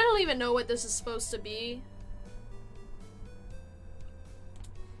 Dude, I don't even know what this is supposed to be.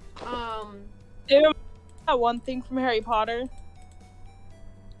 Dude, that one thing from Harry Potter.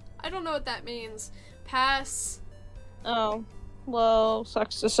 I don't know what that means. Pass. Oh, well,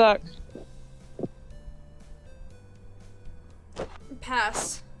 sucks to suck.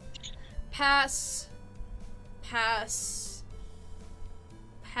 Pass. Pass. Pass.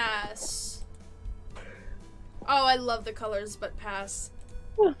 Pass. Oh, I love the colors, but pass.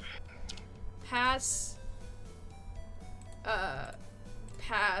 Pass.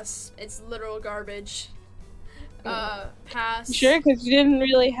 Pass. It's literal garbage. Pass. Sure, because you didn't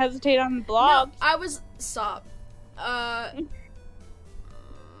really hesitate on the blog. No, I was... Stop.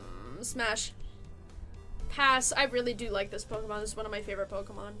 Smash. Pass. I really do like this Pokemon. This is one of my favorite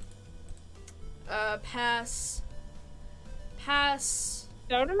Pokemon. Pass. Pass.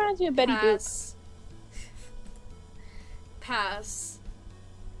 That reminds me of Betty Boop. Pass. Pass.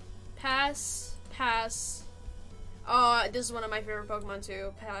 Pass. Pass. Oh, this is one of my favorite Pokemon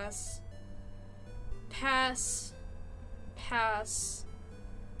too. Pass. Pass. Pass.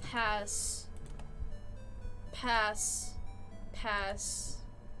 Pass. Pass. Pass.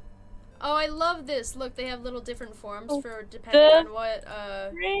 Oh, I love this. Look, they have little different forms for depending on what,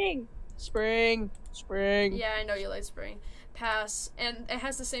 Spring! Spring. Spring. Yeah, I know you like spring. Pass. And it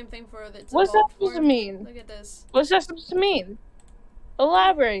has the same thing for the What's that evolved supposed to form. mean? Look at this. What's that supposed to mean?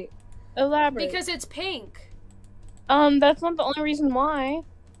 Elaborate. Elaborate. Because it's pink. That's not the only reason why.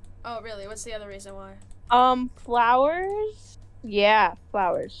 Oh, really? What's the other reason why? Flowers? Yeah,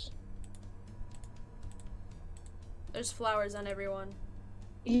 flowers. There's flowers on everyone.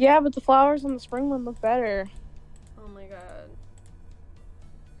 Yeah, but the flowers on the spring one look better. Oh my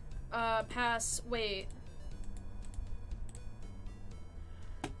god. Pass. Wait.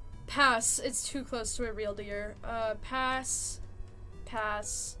 Pass. It's too close to a real deer. Pass.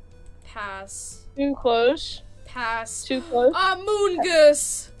 Pass. Pass. Too close. Pass. Too close.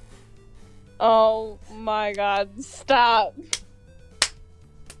 Moongus! Oh my god, stop.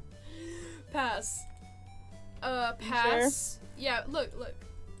 Pass. Pass. Yeah, look.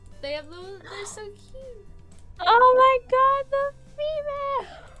 They have little, they're so cute. Oh my god, the female.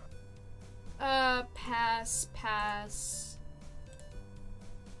 Pass. Pass.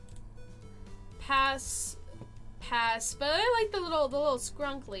 Pass. But I like the little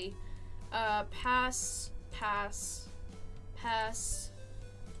scrunkly. Pass. Pass. Pass.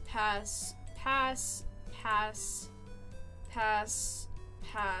 Pass. Pass. Pass. Pass.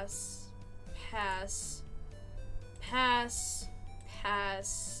 Pass. Pass. Pass.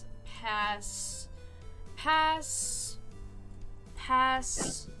 Pass. Pass. Pass.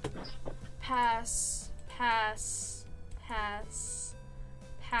 Pass. Pass. Pass. Pass.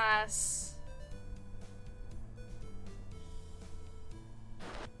 Pass.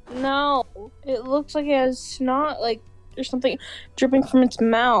 No, it looks like it has snot, like there's something dripping from its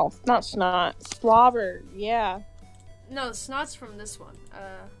mouth. Not snot, slobber. Yeah. No, the snot's from this one.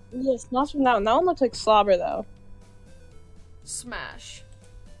 Yeah, snot's from that one. That one looks like slobber though. Smash.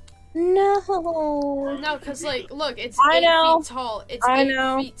 No. No, cause like, look, it's I 8 know. feet tall. It's I 8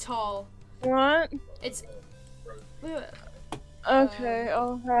 know. feet tall. What? It's. Okay,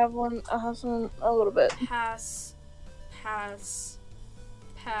 I'll have one. I'll have some a little bit. Pass. Pass.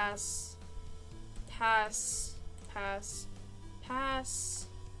 Pass. Pass. Pass. Pass.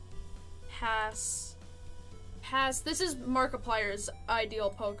 Pass. Pass. This is Markiplier's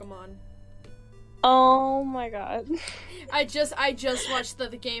ideal Pokemon. Oh my god. I just watched the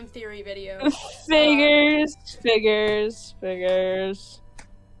game theory video. Figures.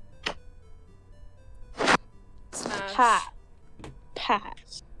 Smash.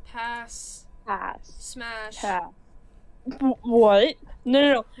 Pass. Smash. Pass. What?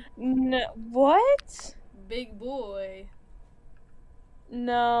 No. What? Big boy.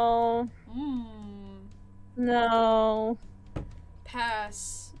 No. No.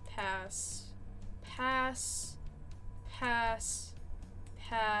 Pass. Pass. Pass. Pass.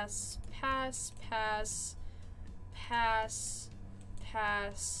 Pass. Pass. Pass. Pass.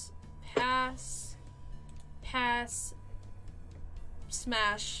 Pass. Pass. Pass.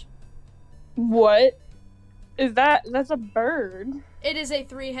 Smash. What? That's a bird. It is a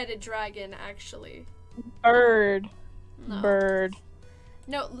three-headed dragon, actually. Bird. No. Bird.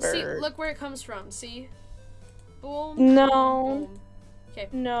 No, see, Bird. look where it comes from, see? Boom. No. Boom. Okay.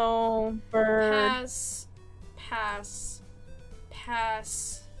 No. Bird. Pass. Pass.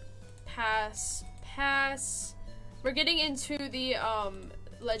 Pass. Pass. Pass. We're getting into the,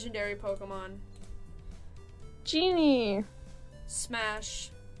 legendary Pokemon. Genie.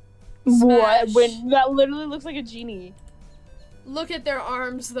 Smash. What? Smash. When that literally looks like a genie. Look at their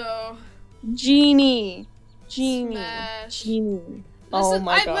arms, though. Genie. Genie. Smash. Genie. Listen, Oh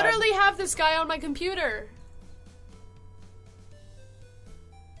my I god. literally have this guy on my computer.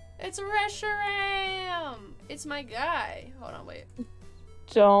 It's Reshiram. It's my guy. Hold on, wait.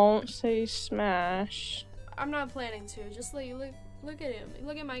 Don't say smash. I'm not planning to. Just look at him.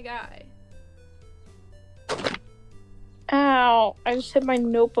 Look at my guy. Ow. I just hit my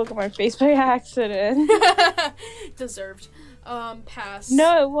notebook on my face by accident. Deserved. Pass.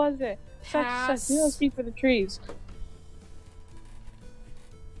 No, it wasn't. Pass. You don't speak for the trees.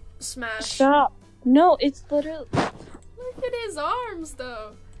 Smash. Stop. No, it's literally... Look at his arms,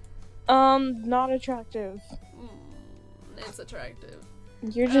 though. Not attractive. It's attractive.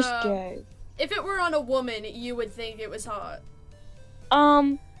 You're just gay. If it were on a woman, you would think it was hot.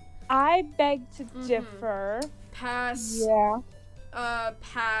 I beg to differ. Pass. Yeah.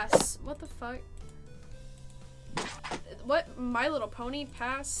 Pass. What the fuck? What? My Little Pony?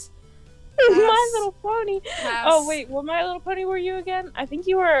 Pass. My Little Pony. Pass. Oh wait, what My Little Pony were you again? I think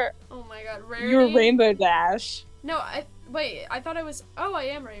you were. Oh my god, Rarity. You were Rainbow Dash. No, wait. I thought I was. Oh, I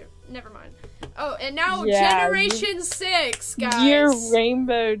am right. Never mind. Oh, and now Yeah, Generation 6, guys. You're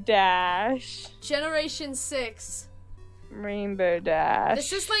Rainbow Dash. Generation 6. Rainbow Dash.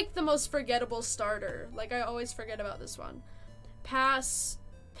 This is like the most forgettable starter. Like, I always forget about this one. Pass.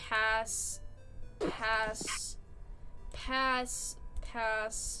 Pass. Pass. Pass.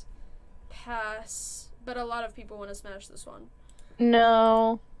 Pass. Pass. But a lot of people want to smash this one.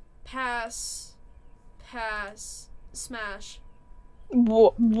 No. Pass. Pass. Smash.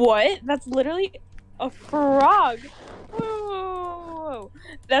 What? That's literally a frog. Whoa.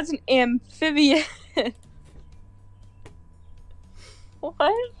 That's an amphibian.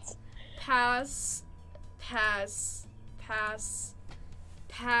 What? Pass. Pass. Pass.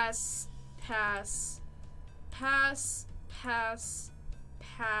 Pass. Pass. Pass. Pass.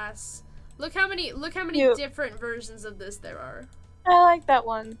 Pass. Look how many Cute. different versions of this there are. I like that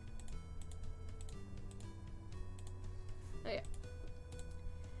one.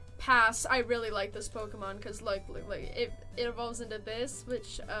 Pass. I really like this Pokemon because like it evolves into this,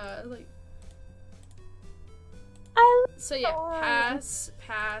 which like. So yeah, pass,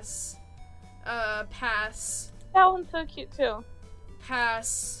 pass, pass, That one's so cute too.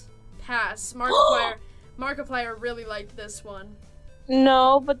 pass, pass. Markiplier really liked this one.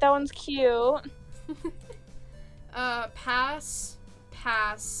 No, but that one's cute. Pass,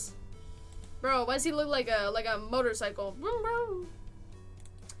 pass. Bro, why does he look like a motorcycle? Vroom, vroom.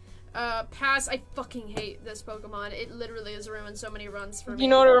 Pass. I fucking hate this Pokemon. It literally has ruined so many runs for me. You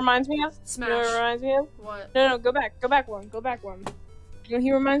know what it reminds me of? Smash. You know what it reminds me of? What? No, go back one. You know what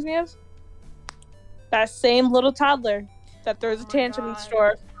he reminds me of? That same little toddler that throws Oh a my tantrum in the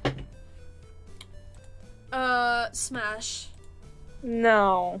God. store. Smash.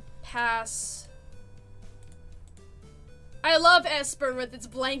 No. Pass. I love Esper with its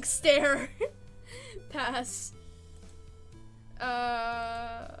blank stare. Pass.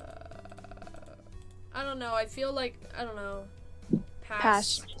 I don't know. I feel like I don't know.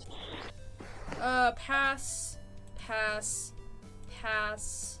 Pass. Pass. Pass.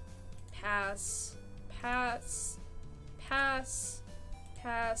 Pass. Pass. Pass. Pass.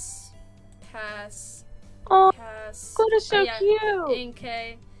 Pass. Pass. Oh, Pass. that is so yeah. cute.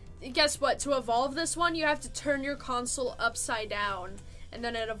 Inkay. Guess what? To evolve this one, you have to turn your console upside down, and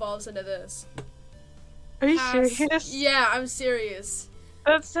then it evolves into this. Are you Pass. serious? Yeah, I'm serious.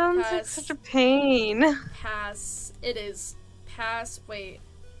 That sounds like Pass. such a pain. Pass. It is. Pass. Wait.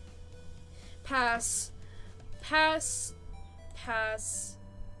 Pass. Pass. Pass.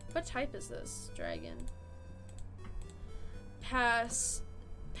 What type is this? Dragon. Pass.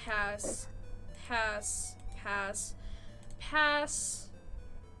 Pass. Pass. Pass. Pass.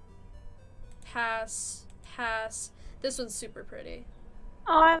 Pass. Pass. This one's super pretty.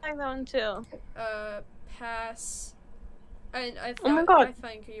 Oh, I like that one too. Pass. I Oh my thought God. I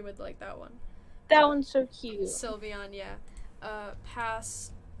think you would like that one. That one's so cute. Sylveon, yeah.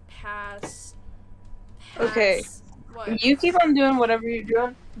 Pass. Pass. Okay. What? You keep on doing whatever you're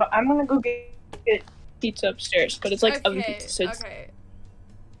doing, but I'm gonna go get pizza upstairs. But it's like oven pizza, so it's Okay.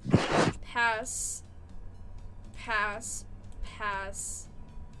 Pass. Pass. Pass.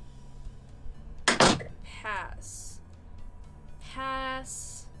 Pass.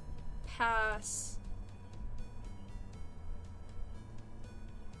 Pass. Pass.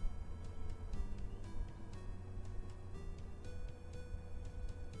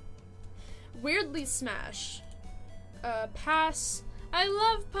 Weirdly smash. Pass. I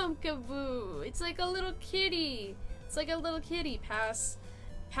love Pumpkaboo. It's like a little kitty. It's like a little kitty. Pass.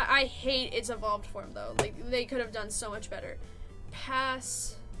 I hate its evolved form though. Like they could have done so much better.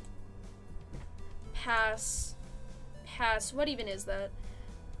 Pass. Pass. Pass. What even is that?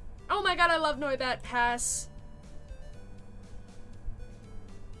 Oh my god, I love Noibat. Pass.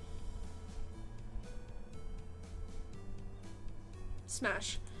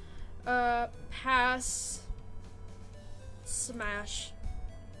 Smash. Pass. Smash.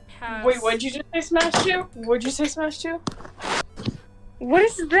 Pass. Wait, what'd you just say smash to? What'd you say smash to? What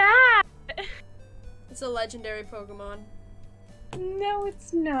is that? It's a legendary Pokemon. No,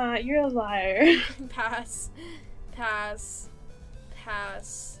 it's not. You're a liar. Pass. Pass.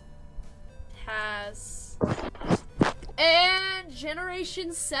 Pass. Pass. And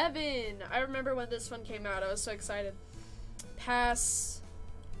Generation 7! I remember when this one came out. I was so excited. Pass.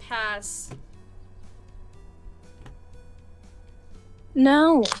 Pass.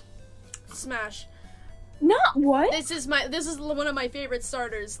 No. Smash. Not what? This is one of my favorite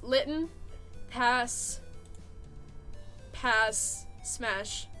starters. Litten. Pass. Pass.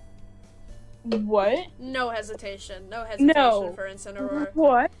 Smash. What? No hesitation. No hesitation No. for Incineroar.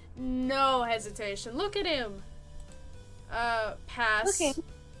 What? No hesitation. Look at him. Pass. Okay.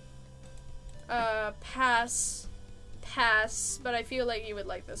 Pass. Pass. But I feel like you would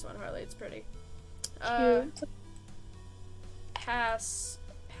like this one, Harley. It's pretty. Cute. Pass.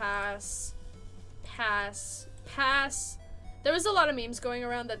 Pass. Pass. Pass. There was a lot of memes going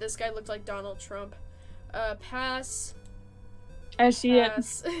around that this guy looked like Donald Trump. Pass. I see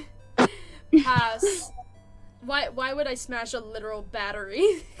Pass. Pass. Why would I smash a literal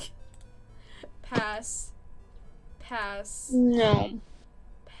battery? Pass. Pass. it. No.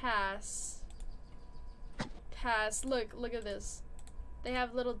 Pass. Pass. Look at this. They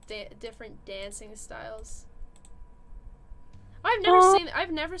have little different dancing styles.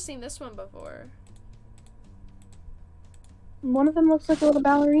 I've never seen this one before. One of them looks like a little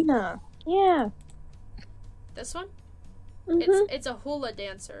ballerina. Yeah. This one? Mhm. It's a hula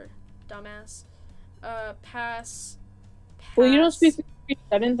dancer, dumbass. Pass. Well, you don't Pass. speak English.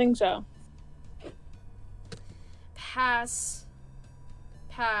 I didn't think so. Pass.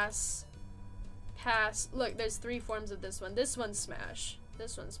 Pass. Pass. Look, there's 3 forms of this one. This one's smash.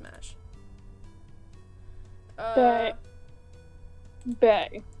 This one's smash. Bay.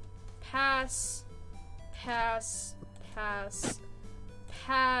 Bay. Pass. Pass. Pass.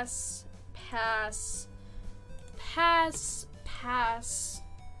 Pass. Pass. Pass. Pass.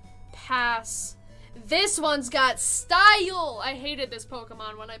 Pass. This one's got style! I hated this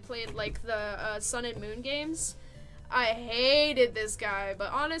Pokemon when I played, like, the Sun and Moon games. I hated this guy,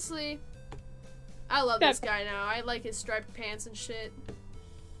 but honestly, I love this guy now. I like his striped pants and shit.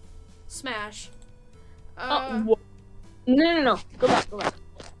 Smash. No. Go back.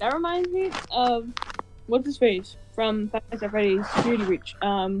 That reminds me of what's his face from Five Nights at Freddy's Security Breach.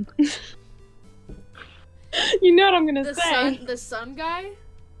 You know what I'm gonna say? The sun guy?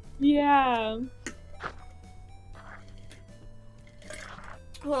 Yeah.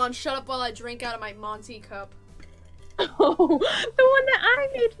 Hold on, shut up while I drink out of my Monty cup. Oh, the one that I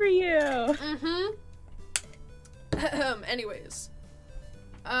made for you. Mm-hmm. Anyways.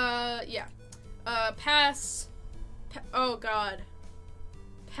 Yeah. Pass. Oh, God.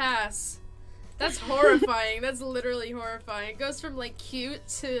 Pass. That's horrifying. That's literally horrifying. It goes from, like, cute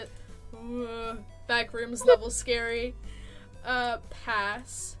to backrooms level scary.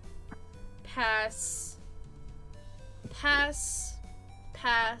 Pass. Pass. Pass.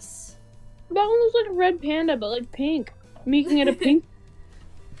 Pass. That one looks like a red panda, but like pink. Making it a pink.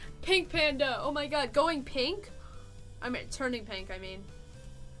 Pink panda. Oh my god, going pink? I mean, turning pink, I mean.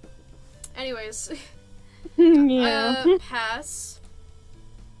 Anyways. Yeah. Pass.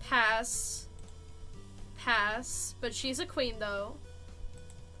 Pass. Pass. But she's a queen, though.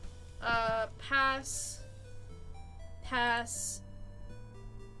 Pass. Pass.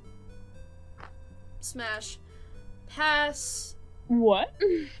 Smash. Pass. What?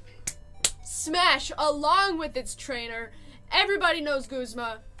 Smash along with its trainer. Everybody knows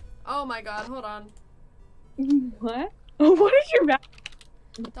Guzma. Oh my god, hold on. What? What is your back?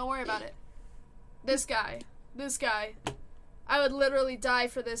 Don't worry about it. This guy. I would literally die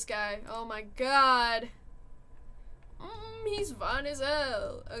for this guy. Oh my god. He's fun as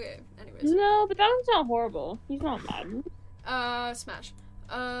hell. Okay, anyways. No, but that one's not horrible. He's not bad. Smash.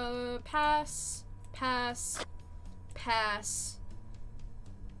 Pass. Pass. Pass.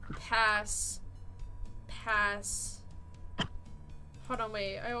 Pass. Pass. Hold on,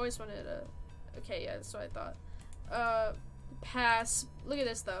 wait. I always wanted to... Okay, yeah, that's what I thought. Pass. Look at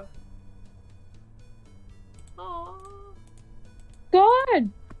this, though. Aww. God!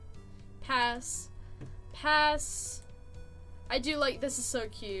 Pass. Pass. I do like... This is so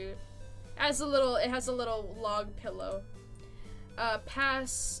cute. It has a little log pillow.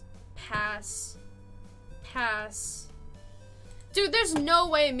 Pass. Pass. Pass. Dude, there's no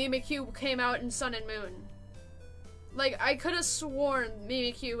way Mimikyu came out in Sun and Moon. Like, I could have sworn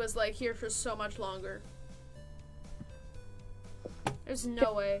Mimikyu was, like, here for so much longer. There's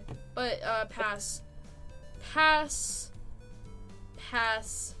no way. But, pass. Pass.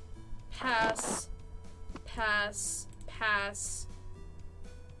 Pass. Pass. Pass. Pass.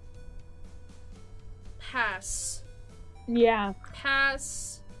 Pass. Yeah.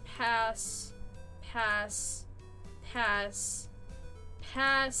 Pass. Pass. Pass. Pass.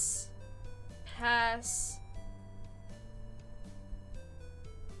 Pass. Pass.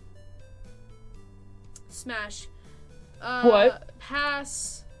 Smash. What?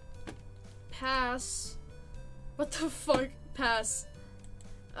 Pass. Pass. What the fuck? Pass.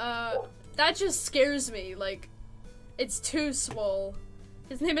 That just scares me. Like, it's too swole.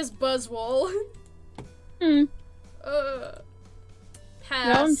 His name is Buzzwole. Hmm.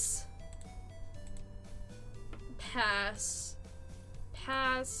 Pass. Pass.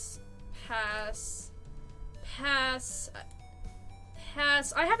 Pass. Pass. Pass.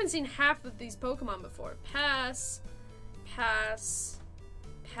 Pass. I haven't seen half of these Pokemon before. Pass. Pass.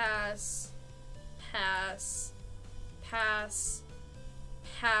 Pass. Pass. Pass.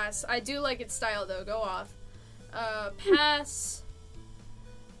 Pass. I do like its style though. Go off. Pass.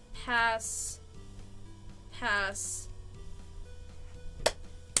 Pass. Pass.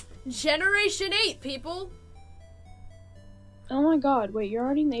 Generation 8, people! Oh my god, wait, you're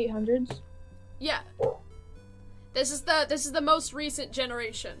already in the 800s? Yeah. This is the most recent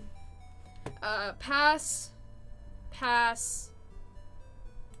generation. Pass. Pass.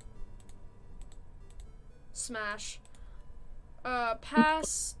 Smash.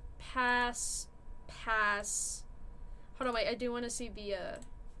 Pass. Pass. Pass. Hold on, wait, I do want to see the,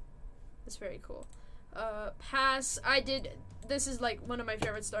 it's very cool. Pass. This is, like, one of my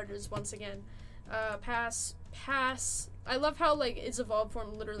favorite starters, once again. Pass. Pass. I love how, like, its evolved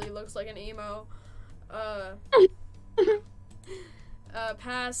form literally looks like an emo.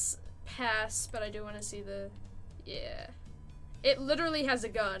 Pass. Pass. But I do want to see the... Yeah. It literally has a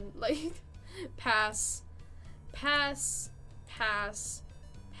gun. Like, pass. Pass. Pass.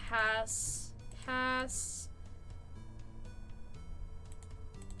 Pass. Pass.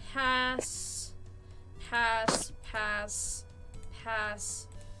 Pass. Pass. Pass. Pass.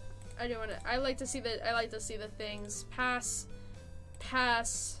 I like to see the things. Pass.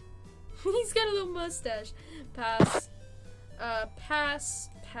 Pass. He's got a little mustache. Pass. Pass.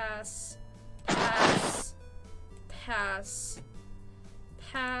 Pass. Pass. Pass.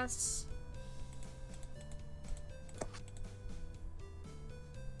 Pass.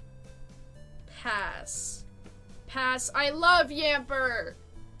 Pass. Pass. I love Yamper!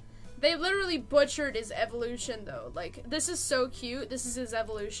 They literally butchered his evolution, though. Like, this is so cute. This is his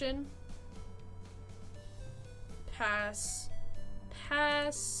evolution. Pass.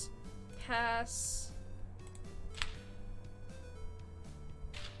 Pass. Pass.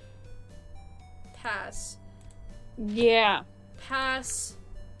 Pass. Yeah. Pass.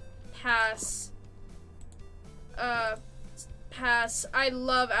 Pass. Pass. I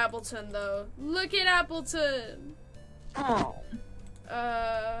love Appleton, though. Look at Appleton! Oh.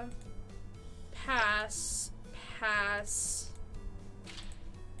 Pass. Pass.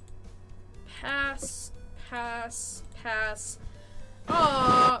 Pass. Pass. Pass.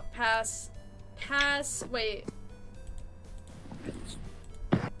 Oh, pass. Pass. Wait.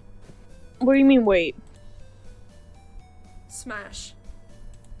 What do you mean, wait? Smash.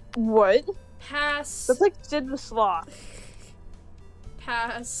 What? Pass. That's like Sid the Sloth.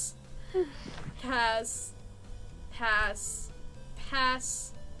 Pass. Pass. Pass.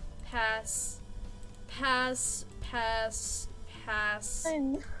 Pass. Pass. Pass. Pass. Pass.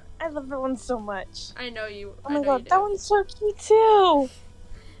 I love that one so much. I know you. Oh my god, that one's so cute too.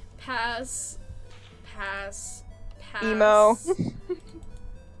 Pass. Pass. Pass. Emo.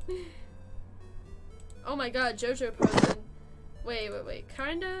 Oh my god, JoJo posted. Wait.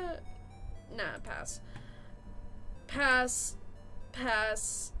 Kinda. Nah, pass. Pass.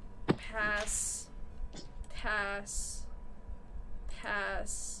 Pass. Pass. Pass.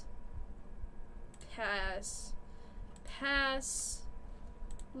 Pass. Pass. Pass.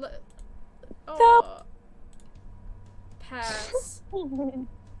 Oh. Pass.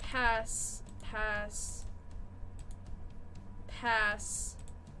 Pass. Pass. Pass.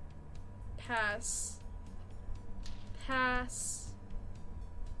 Pass. Pass.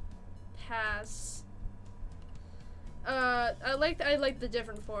 Pass. I like the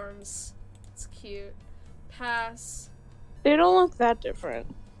different forms. It's cute. Pass. They don't look that different.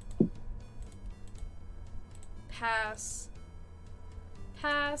 Pass.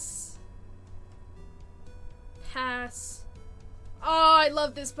 Pass. Pass. Oh, I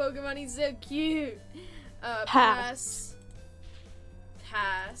love this Pokemon. He's so cute. Pass.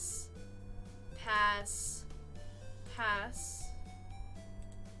 Pass. Pass. Pass.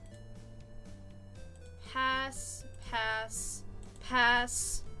 Pass. Pass.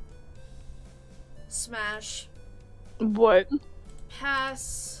 Pass. Smash. What?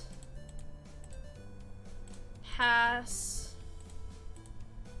 Pass. Pass.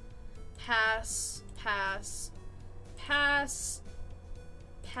 Pass. Pass. Pass.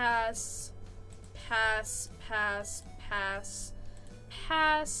 Pass. Pass. Pass. Pass.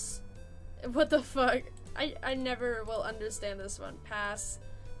 Pass. What the fuck? I never will understand this one. Pass.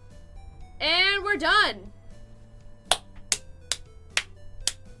 And we're done.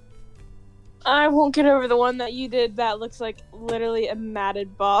 I won't get over the one that you did that looks like literally a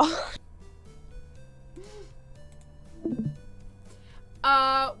matted ball.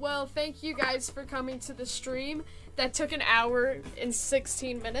 Well, thank you guys for coming to the stream. That took an hour and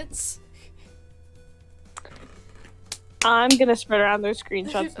 16 minutes. I'm gonna spread around those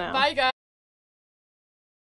screenshots now. Bye, guys.